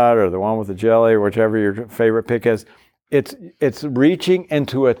walnut or the one with the jelly or whichever your favorite pick is. It's reaching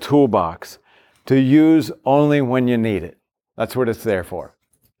into a toolbox to use only when you need it. That's what it's there for.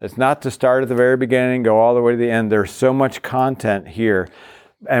 It's not to start at the very beginning, go all the way to the end. There's so much content here,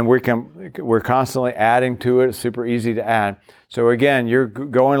 and we're constantly adding to it. It's super easy to add. So again, you're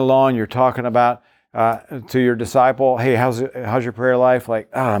going along, you're talking about to your disciple, hey, how's your prayer life?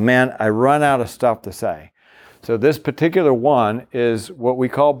 Like, man, I run out of stuff to say. So this particular one is what we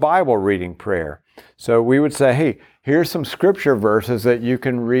call Bible reading prayer. So we would say, hey, here's some scripture verses that you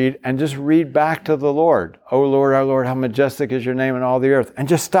can read and just read back to the Lord. Oh Lord, our Lord, how majestic is your name in all the earth. And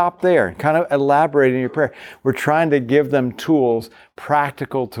just stop there and kind of elaborate in your prayer. We're trying to give them tools,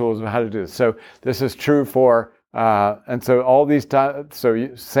 practical tools of how to do this. So this is true for, and so all these times,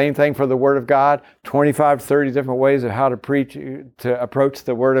 same thing for the Word of God, 25, 30 different ways of how to approach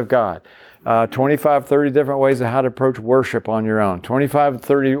the Word of God. 25, 30 different ways of how to approach worship on your own. 25,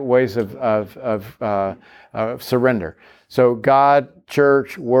 30 ways of surrender. So God,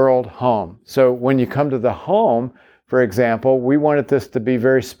 church, world, home. So when you come to the home, for example, we wanted this to be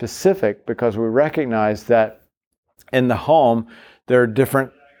very specific because we recognize that in the home,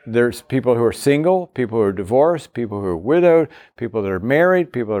 there's people who are single, people who are divorced, people who are widowed, people that are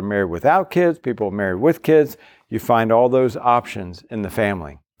married without kids, people married with kids. You find all those options in the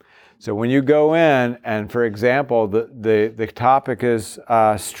family. So when you go in, and for example, the topic is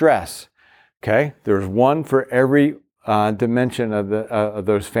stress. Okay, there's one for every dimension of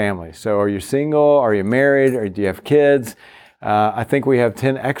those families. So are you single? Are you married? Or do you have kids? I think we have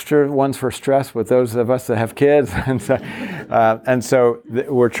 10 extra ones for stress with those of us that have kids. and so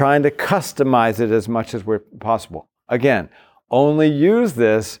we're trying to customize it as much as we're possible. Again, only use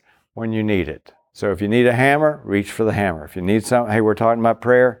this when you need it. So if you need a hammer, reach for the hammer. If you need something, hey, we're talking about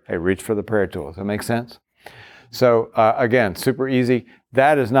prayer, hey, reach for the prayer tool. Does that make sense? So again, super easy.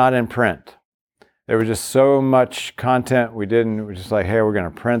 That is not in print. There was just so much content we were just like, hey, we're going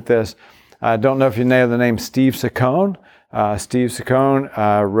to print this. I don't know if you know the name Steve Saccone. Steve Saccone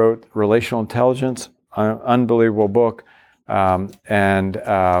wrote Relational Intelligence, an unbelievable book. So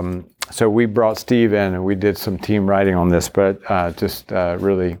we brought Steve in and we did some team writing on this, but just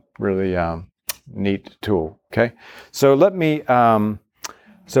really neat tool. Okay, so let me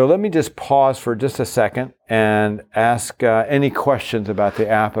just pause for just a second and ask any questions about the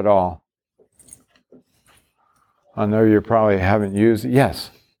app at all. I know you probably haven't used it.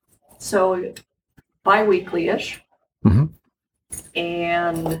 Yes. So bi-weekly-ish. Mm-hmm.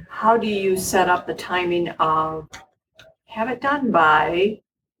 And how do you set up the timing of have it done by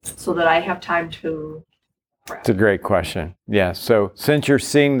so that I have time to prep? It's a great question. Yeah. So since you're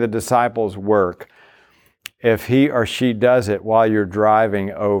seeing the disciples work, if he or she does it while you're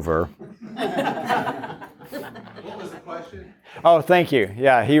driving over. What was the question? Oh, thank you.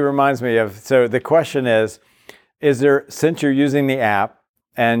 Yeah, he reminds me of, so the question is there, since you're using the app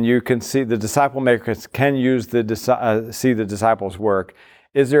and you can see the disciple makers can use see the disciples work,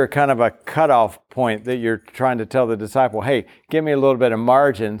 is there a kind of a cutoff point that you're trying to tell the disciple, hey, give me a little bit of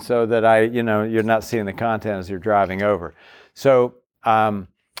margin so that you're not seeing the content as you're driving over. So, and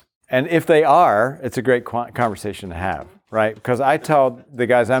if they are, it's a great conversation to have, right? Because I tell the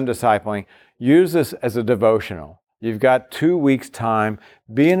guys I'm discipling, use this as a devotional. You've got 2 weeks time,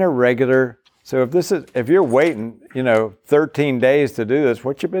 be in a regular So if you're waiting, 13 days to do this,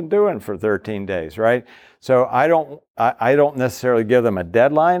 what you been doing for 13 days, right? So I don't necessarily give them a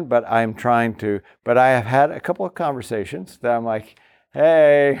deadline, but I have had a couple of conversations that I'm like,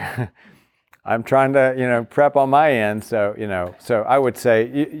 hey, I'm trying to, prep on my end. So, so I would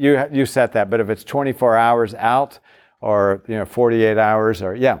say you set that, but if it's 24 hours out or, 48 hours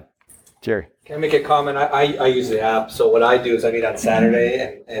or, yeah, Jerry. Can I make a comment? I use the app. So what I do is I meet on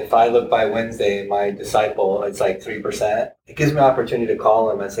Saturday, and if I look by Wednesday, my disciple, it's like 3%. It gives me an opportunity to call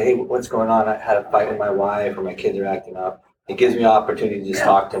them and say, hey, what's going on? I had a fight with my wife or my kids are acting up. It gives me an opportunity to just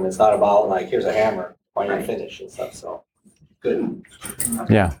talk to them. It's not about like, here's a hammer, why don't you finish and stuff. So good.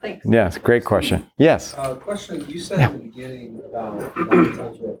 Yeah. Thanks. Yeah, it's a great question. Yes. Question, you said in the beginning about a lot of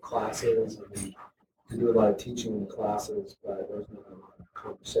times we have classes and we do a lot of teaching in classes, but there's not a lot of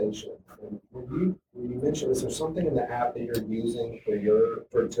conversation. And when you mentioned, is there something in the app that you're using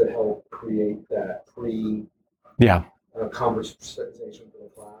to help create that conversation for the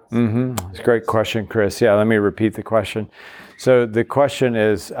class? Mm-hmm. It's a great question, Chris. Yeah, let me repeat the question. So the question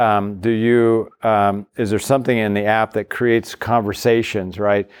is, is there something in the app that creates conversations,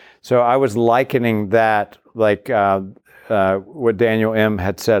 right? So I was likening that, like what Daniel M.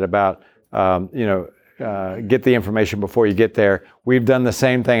 had said about, get the information before you get there. We've done the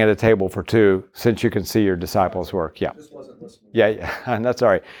same thing at a table for two, since you can see your disciples' work. Yeah. Just wasn't listening. Yeah, and that's all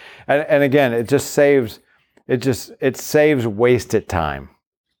right. And again, it saves wasted time.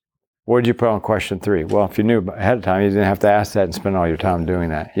 What did you put on question 3? Well, if you knew ahead of time, you didn't have to ask that and spend all your time doing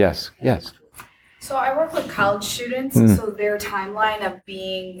that. Yes. So I work with college students, so their timeline of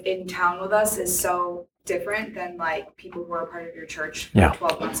being in town with us is so different than like people who are part of your church for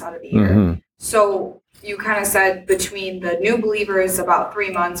 12 months out of the year. Mm-hmm. So you kind of said between the new believers about 3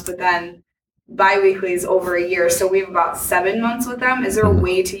 months, but then bi-weekly is over a year. So we have about 7 months with them. Is there a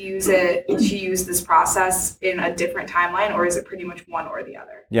way to use this process in a different timeline, or is it pretty much one or the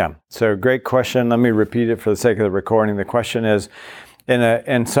other? Yeah. So great question. Let me repeat it for the sake of the recording. The question is,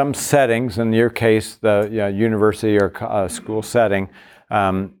 in some settings, in your case, the university or school setting,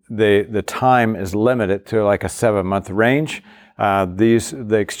 the time is limited to like a 7-month range.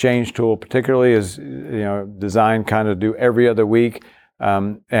 The exchange tool particularly is designed kind of do every other week.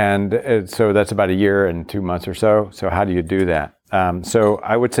 So that's about a year and 2 months or so. So how do you do that? So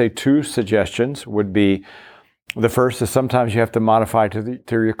I would say 2 suggestions would be, the first is sometimes you have to modify to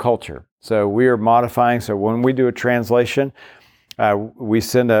your culture. So we are modifying. So when we do a translation, we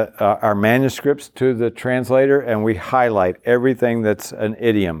send our manuscripts to the translator and we highlight everything that's an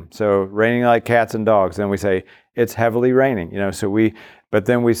idiom. So raining like cats and dogs. Then we say it's heavily raining. But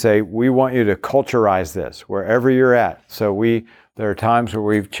then we say we want you to culturize this wherever you're at. So there are times where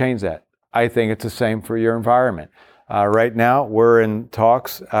we've changed that. I think it's the same for your environment. Right now, we're in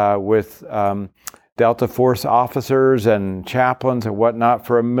talks with Delta Force officers and chaplains and whatnot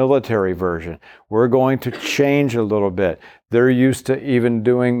for a military version. We're going to change a little bit. They're used to even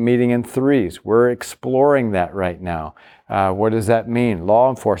doing meeting in 3s. We're exploring that right now. What does that mean? Law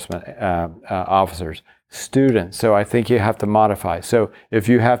enforcement officers, students. So I think you have to modify. So if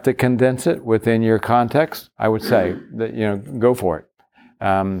you have to condense it within your context, I would say that, go for it.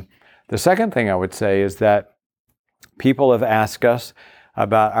 The second thing I would say is that people have asked us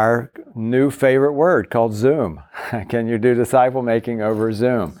about our new favorite word called Zoom. Can you do disciple making over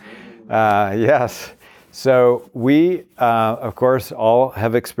Zoom? Yes. So we, of course, all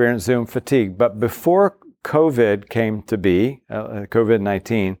have experienced Zoom fatigue. But before COVID came to be,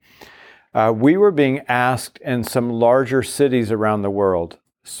 COVID-19, we were being asked in some larger cities around the world,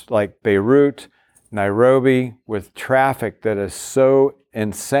 like Beirut, Nairobi, with traffic that is so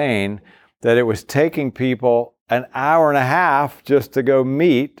insane that it was taking people an hour and a half just to go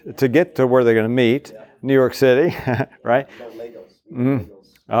meet, to get to where they're going to meet, New York City, right?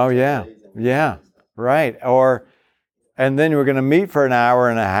 Oh, yeah. Yeah, right. And then we're going to meet for an hour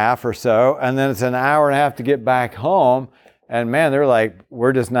and a half or so, and then it's an hour and a half to get back home. And man, they're like,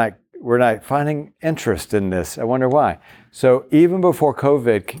 we're not finding interest in this. I wonder why. So even before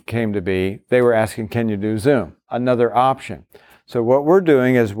COVID came to be, they were asking, can you do Zoom? Another option. So what we're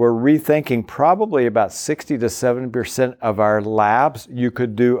doing is we're rethinking probably about 60 to 70% of our labs you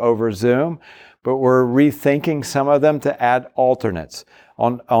could do over Zoom, but we're rethinking some of them to add alternates.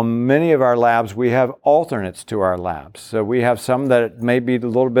 On many of our labs, we have alternates to our labs. So we have some that may be a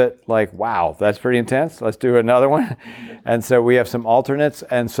little bit like, wow, that's pretty intense. Let's do another one. And so we have some alternates.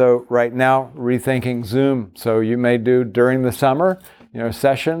 And so right now, rethinking Zoom. So you may do during the summer,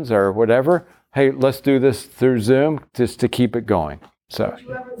 sessions or whatever. Hey, let's do this through Zoom just to keep it going. So. Did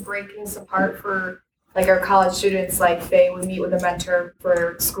you ever break this apart for like our college students, like they would meet with a mentor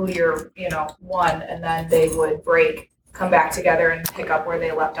for school year, 1, and then they would break, come back together and pick up where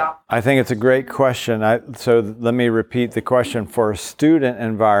they left off. I think it's a great question. So let me repeat the question. For a student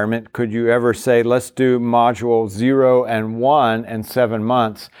environment, could you ever say, let's do module 0 and 1 in 7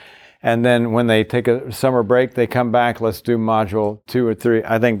 months? And then when they take a summer break, they come back, let's do module 2 or 3.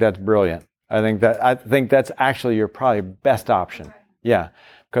 I think that's brilliant. I think that's actually your probably best option. Yeah,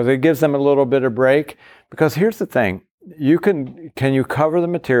 because it gives them a little bit of break. Because here's the thing, can you cover the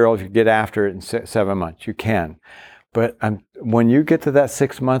material if you get after it in 7 months? You can. But when you get to that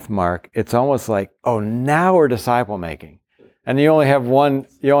 6-month mark, it's almost like, oh, now we're disciple making. And you only have one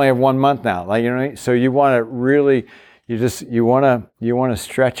month now. Like, so you want to really, you want to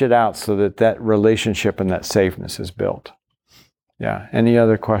stretch it out so that relationship and that safeness is built. Yeah. Any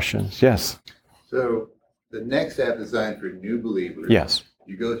other questions? Yes. So the next app is designed for new believers. Yes.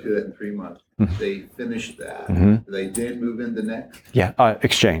 You go through that in 3 months. Mm-hmm. They finish that. Mm-hmm. They didn't move into next. Yeah.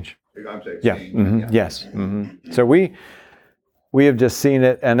 Exchange. I'm sorry, Yeah. exchange. Mm-hmm. Yeah. Yes. Mm-hmm. So we have just seen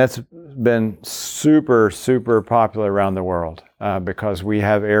it, and it's been super, super popular around the world because we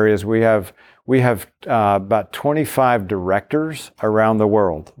have areas. We have about 25 directors around the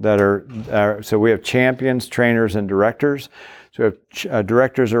world that are. So we have champions, trainers, and directors. So we have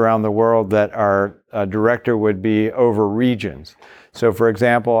directors around the world that a director would be over regions. So, for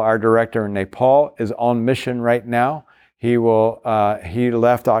example, our director in Nepal is on mission right now. He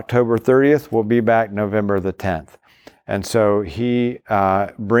left October 30th. Will be back November the 10th. And so he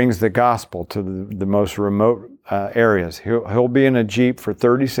brings the gospel to the most remote areas. He'll be in a Jeep for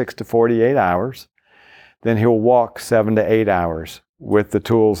 36 to 48 hours. Then he'll walk 7 to 8 hours with the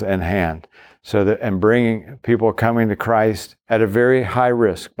tools in hand. And bringing people coming to Christ at a very high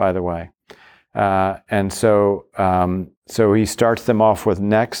risk, by the way. So he starts them off with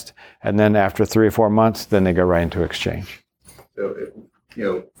next, and then after 3 or 4 months, then they go right into exchange. So,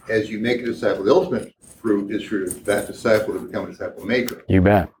 as you make a disciple, the ultimate fruit is for that disciple to become a disciple maker. You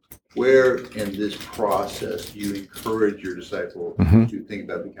bet. Where in this process do you encourage your disciple to think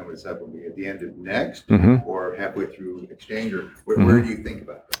about becoming a disciple? At the end of next, or halfway through exchange, or where do you think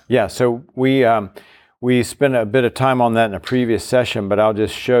about that? Yeah, so we spent a bit of time on that in a previous session, but I'll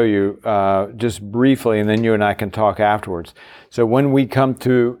just show you just briefly, and then you and I can talk afterwards. So when we come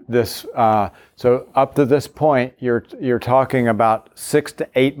to this, so up to this point, you're talking about 6 to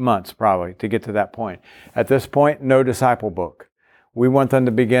 8 months probably to get to that point. At this point, no disciple book. We want them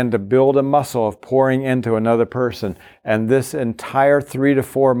to begin to build a muscle of pouring into another person. And this entire 3 to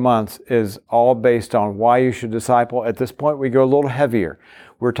 4 months is all based on why you should disciple. At this point, we go a little heavier.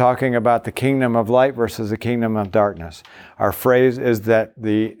 We're talking about the kingdom of light versus the kingdom of darkness. Our phrase is that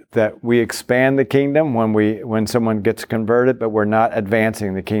we expand the kingdom when someone gets converted, but we're not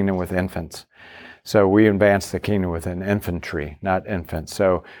advancing the kingdom with infants. So we advance the kingdom with an infantry, not infants.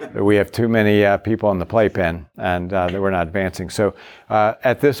 So we have too many people in the playpen, and we're not advancing. So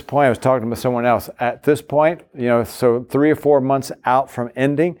at this point, I was talking to someone else. At this point, so 3 or 4 months out from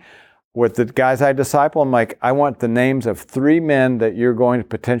ending, with the guys I disciple, I'm like, I want the names of 3 men that you're going to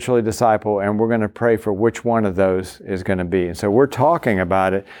potentially disciple, and we're going to pray for which one of those is going to be. And so we're talking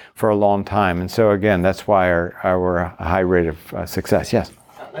about it for a long time. And so again, that's why we're a high rate of success. Yes?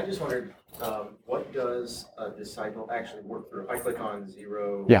 I just wondered, what does a disciple actually work through? If I click on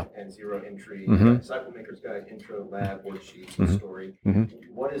zero and zero entry, Disciple Maker's Guide, intro, lab, worksheets, story,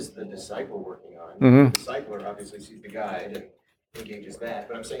 what is the disciple working on? The discipler obviously sees the guide and engages that,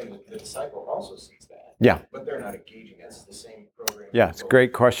 but I'm saying the disciple also sees that. Yeah. But they're not engaging. That's the same program. Yeah, it's a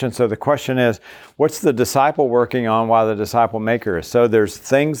great question. So the question is, what's the disciple working on while the disciple maker is? So there's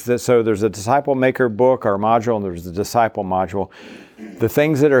there's a disciple maker book or module, and there's the disciple module. The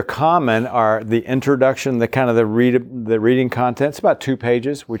things that are common are the introduction, the reading content. It's about 2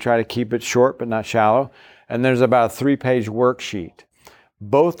 pages. We try to keep it short but not shallow. And there's about a 3-page worksheet.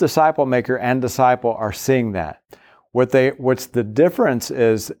 Both disciple maker and disciple are seeing that. What's the difference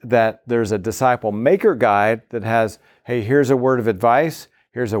is that there's a disciple maker guide that has, hey, here's a word of advice,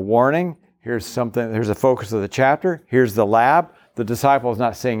 here's a warning, here's a focus of the chapter, here's the lab. The disciple is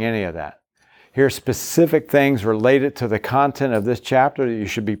not seeing any of that. Here's specific things related to the content of this chapter that you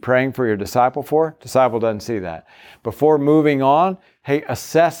should be praying for your disciple for. Disciple doesn't see that. Before moving on, hey,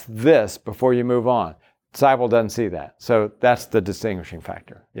 assess this before you move on. Disciple doesn't see that. So that's the distinguishing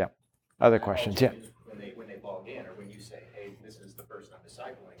factor. Yeah. Other questions? Yeah. When they log in, or when you say, hey, this is the person I'm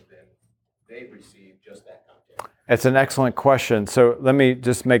discipling, then they receive just that content. It's an excellent question. So let me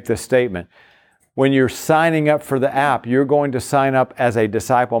just make this statement. When you're signing up for the app, you're going to sign up as a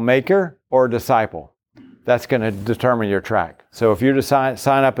disciple maker or a disciple. that's going to determine your track. So if you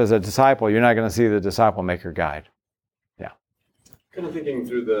sign up as a disciple, you're not going to see the disciple maker guide. Yeah. Kind of thinking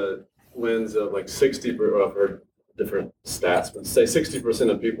through the lens of like 60%, well, I've heard different stats, but say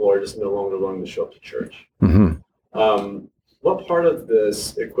 60% of people are just no longer willing to show up to church. Mm-hmm. What part of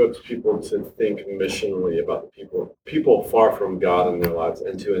this equips people to think missionally about the people far from God in their lives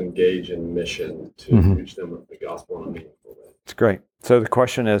and to engage in mission to reach them with the gospel in a meaningful way? It's great. So the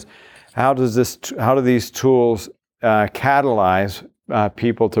question is, how do these tools catalyze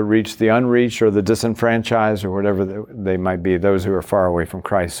people to reach the unreached or the disenfranchised or whatever they might be, those who are far away from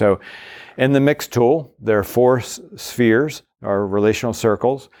Christ? So in the mixed tool, there are 4 spheres or relational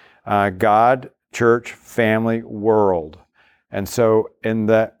circles: God, church, family, world. And so in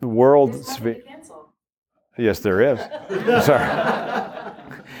the world sphere, yes, there is. Sorry.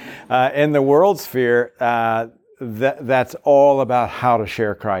 In the world sphere, that's all about how to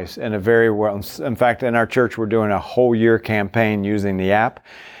share Christ in a very well. In fact, in our church, we're doing a whole year campaign using the app.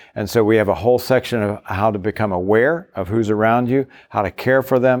 And so we have a whole section of how to become aware of who's around you, how to care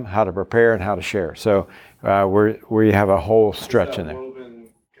for them, how to prepare, and how to share. So we have a whole stretch in there.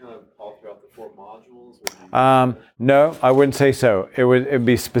 No, I wouldn't say so. It'd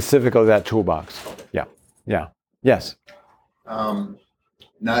be specifically that toolbox. Yeah. Yes.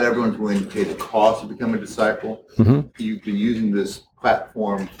 Not everyone's willing to pay the cost to become a disciple. Mm-hmm. You've been using this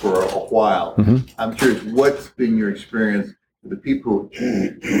platform for a while. Mm-hmm. I'm curious, what's been your experience with the people who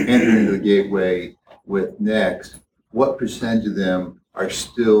enter into the gateway with Next? What percentage of them are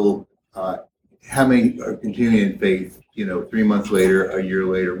still, how many are continuing in faith, 3 months later, a year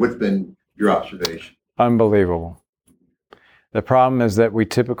later? What's been your observation? Unbelievable. The problem is that we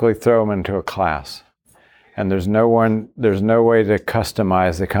typically throw them into a class, and there's no way to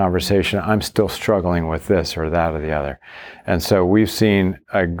customize the conversation. I'm still struggling with this or that or the other. And so we've seen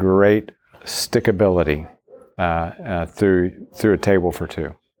a great stickability through a table for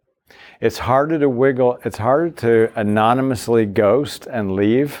 2. It's harder to anonymously ghost and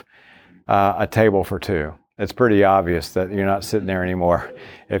leave a table for 2. It's pretty obvious that you're not sitting there anymore.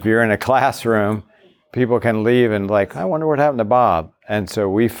 If you're in a classroom, people can leave and I wonder what happened to Bob. And so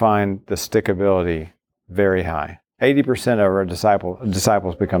we find the stickability very high. 80% of our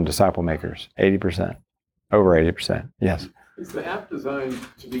disciples become disciple makers. 80%. Over 80%. Yes. Is the app designed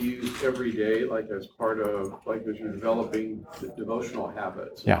to be used every day, as part of, as you're developing the devotional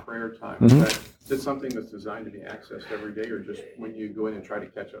habits, prayer time? Mm-hmm. Is it something that's designed to be accessed every day, or just when you go in and try to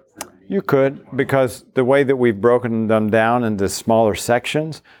catch up through the You could, because the way that we've broken them down into smaller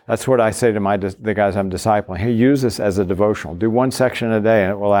sections, that's what I say to the guys I'm discipling. Hey, use this as a devotional. Do 1 section a day,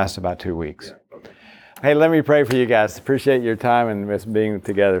 and it will last about 2 weeks. Yeah, okay. Hey, let me pray for you guys. Appreciate your time and us being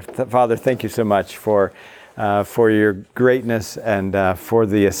together. Father, thank you so much for your greatness and for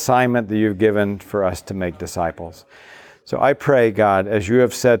the assignment that you've given for us to make disciples. So I pray, God, as you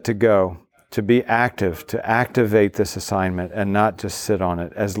have said to go, to be active, to activate this assignment and not just sit on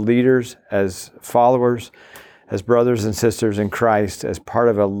it. As leaders, as followers, as brothers and sisters in Christ, as part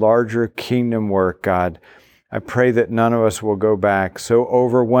of a larger kingdom work, God, I pray that none of us will go back so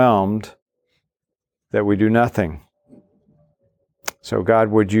overwhelmed that we do nothing. So God,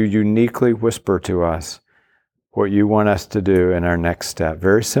 would you uniquely whisper to us what you want us to do in our next step,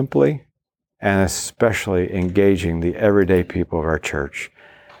 very simply, and especially engaging the everyday people of our church.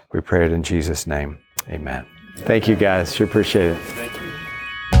 We pray it in Jesus' name. Amen. Thank you, guys. Sure appreciate it. Thank you.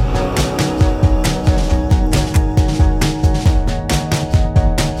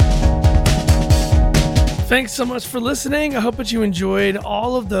 Thanks so much for listening. I hope that you enjoyed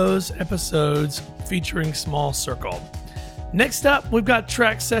all of those episodes featuring Small Circle. Next up, we've got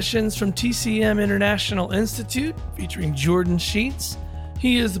track sessions from TCM International Institute featuring Jordan Sheets.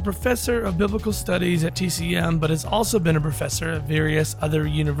 He is the professor of biblical studies at TCM, but has also been a professor at various other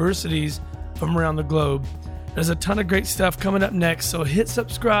universities from around the globe. There's a ton of great stuff coming up next, so hit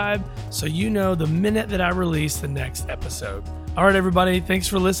subscribe so you know the minute that I release the next episode. All right, everybody, thanks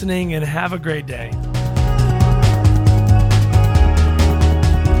for listening and have a great day.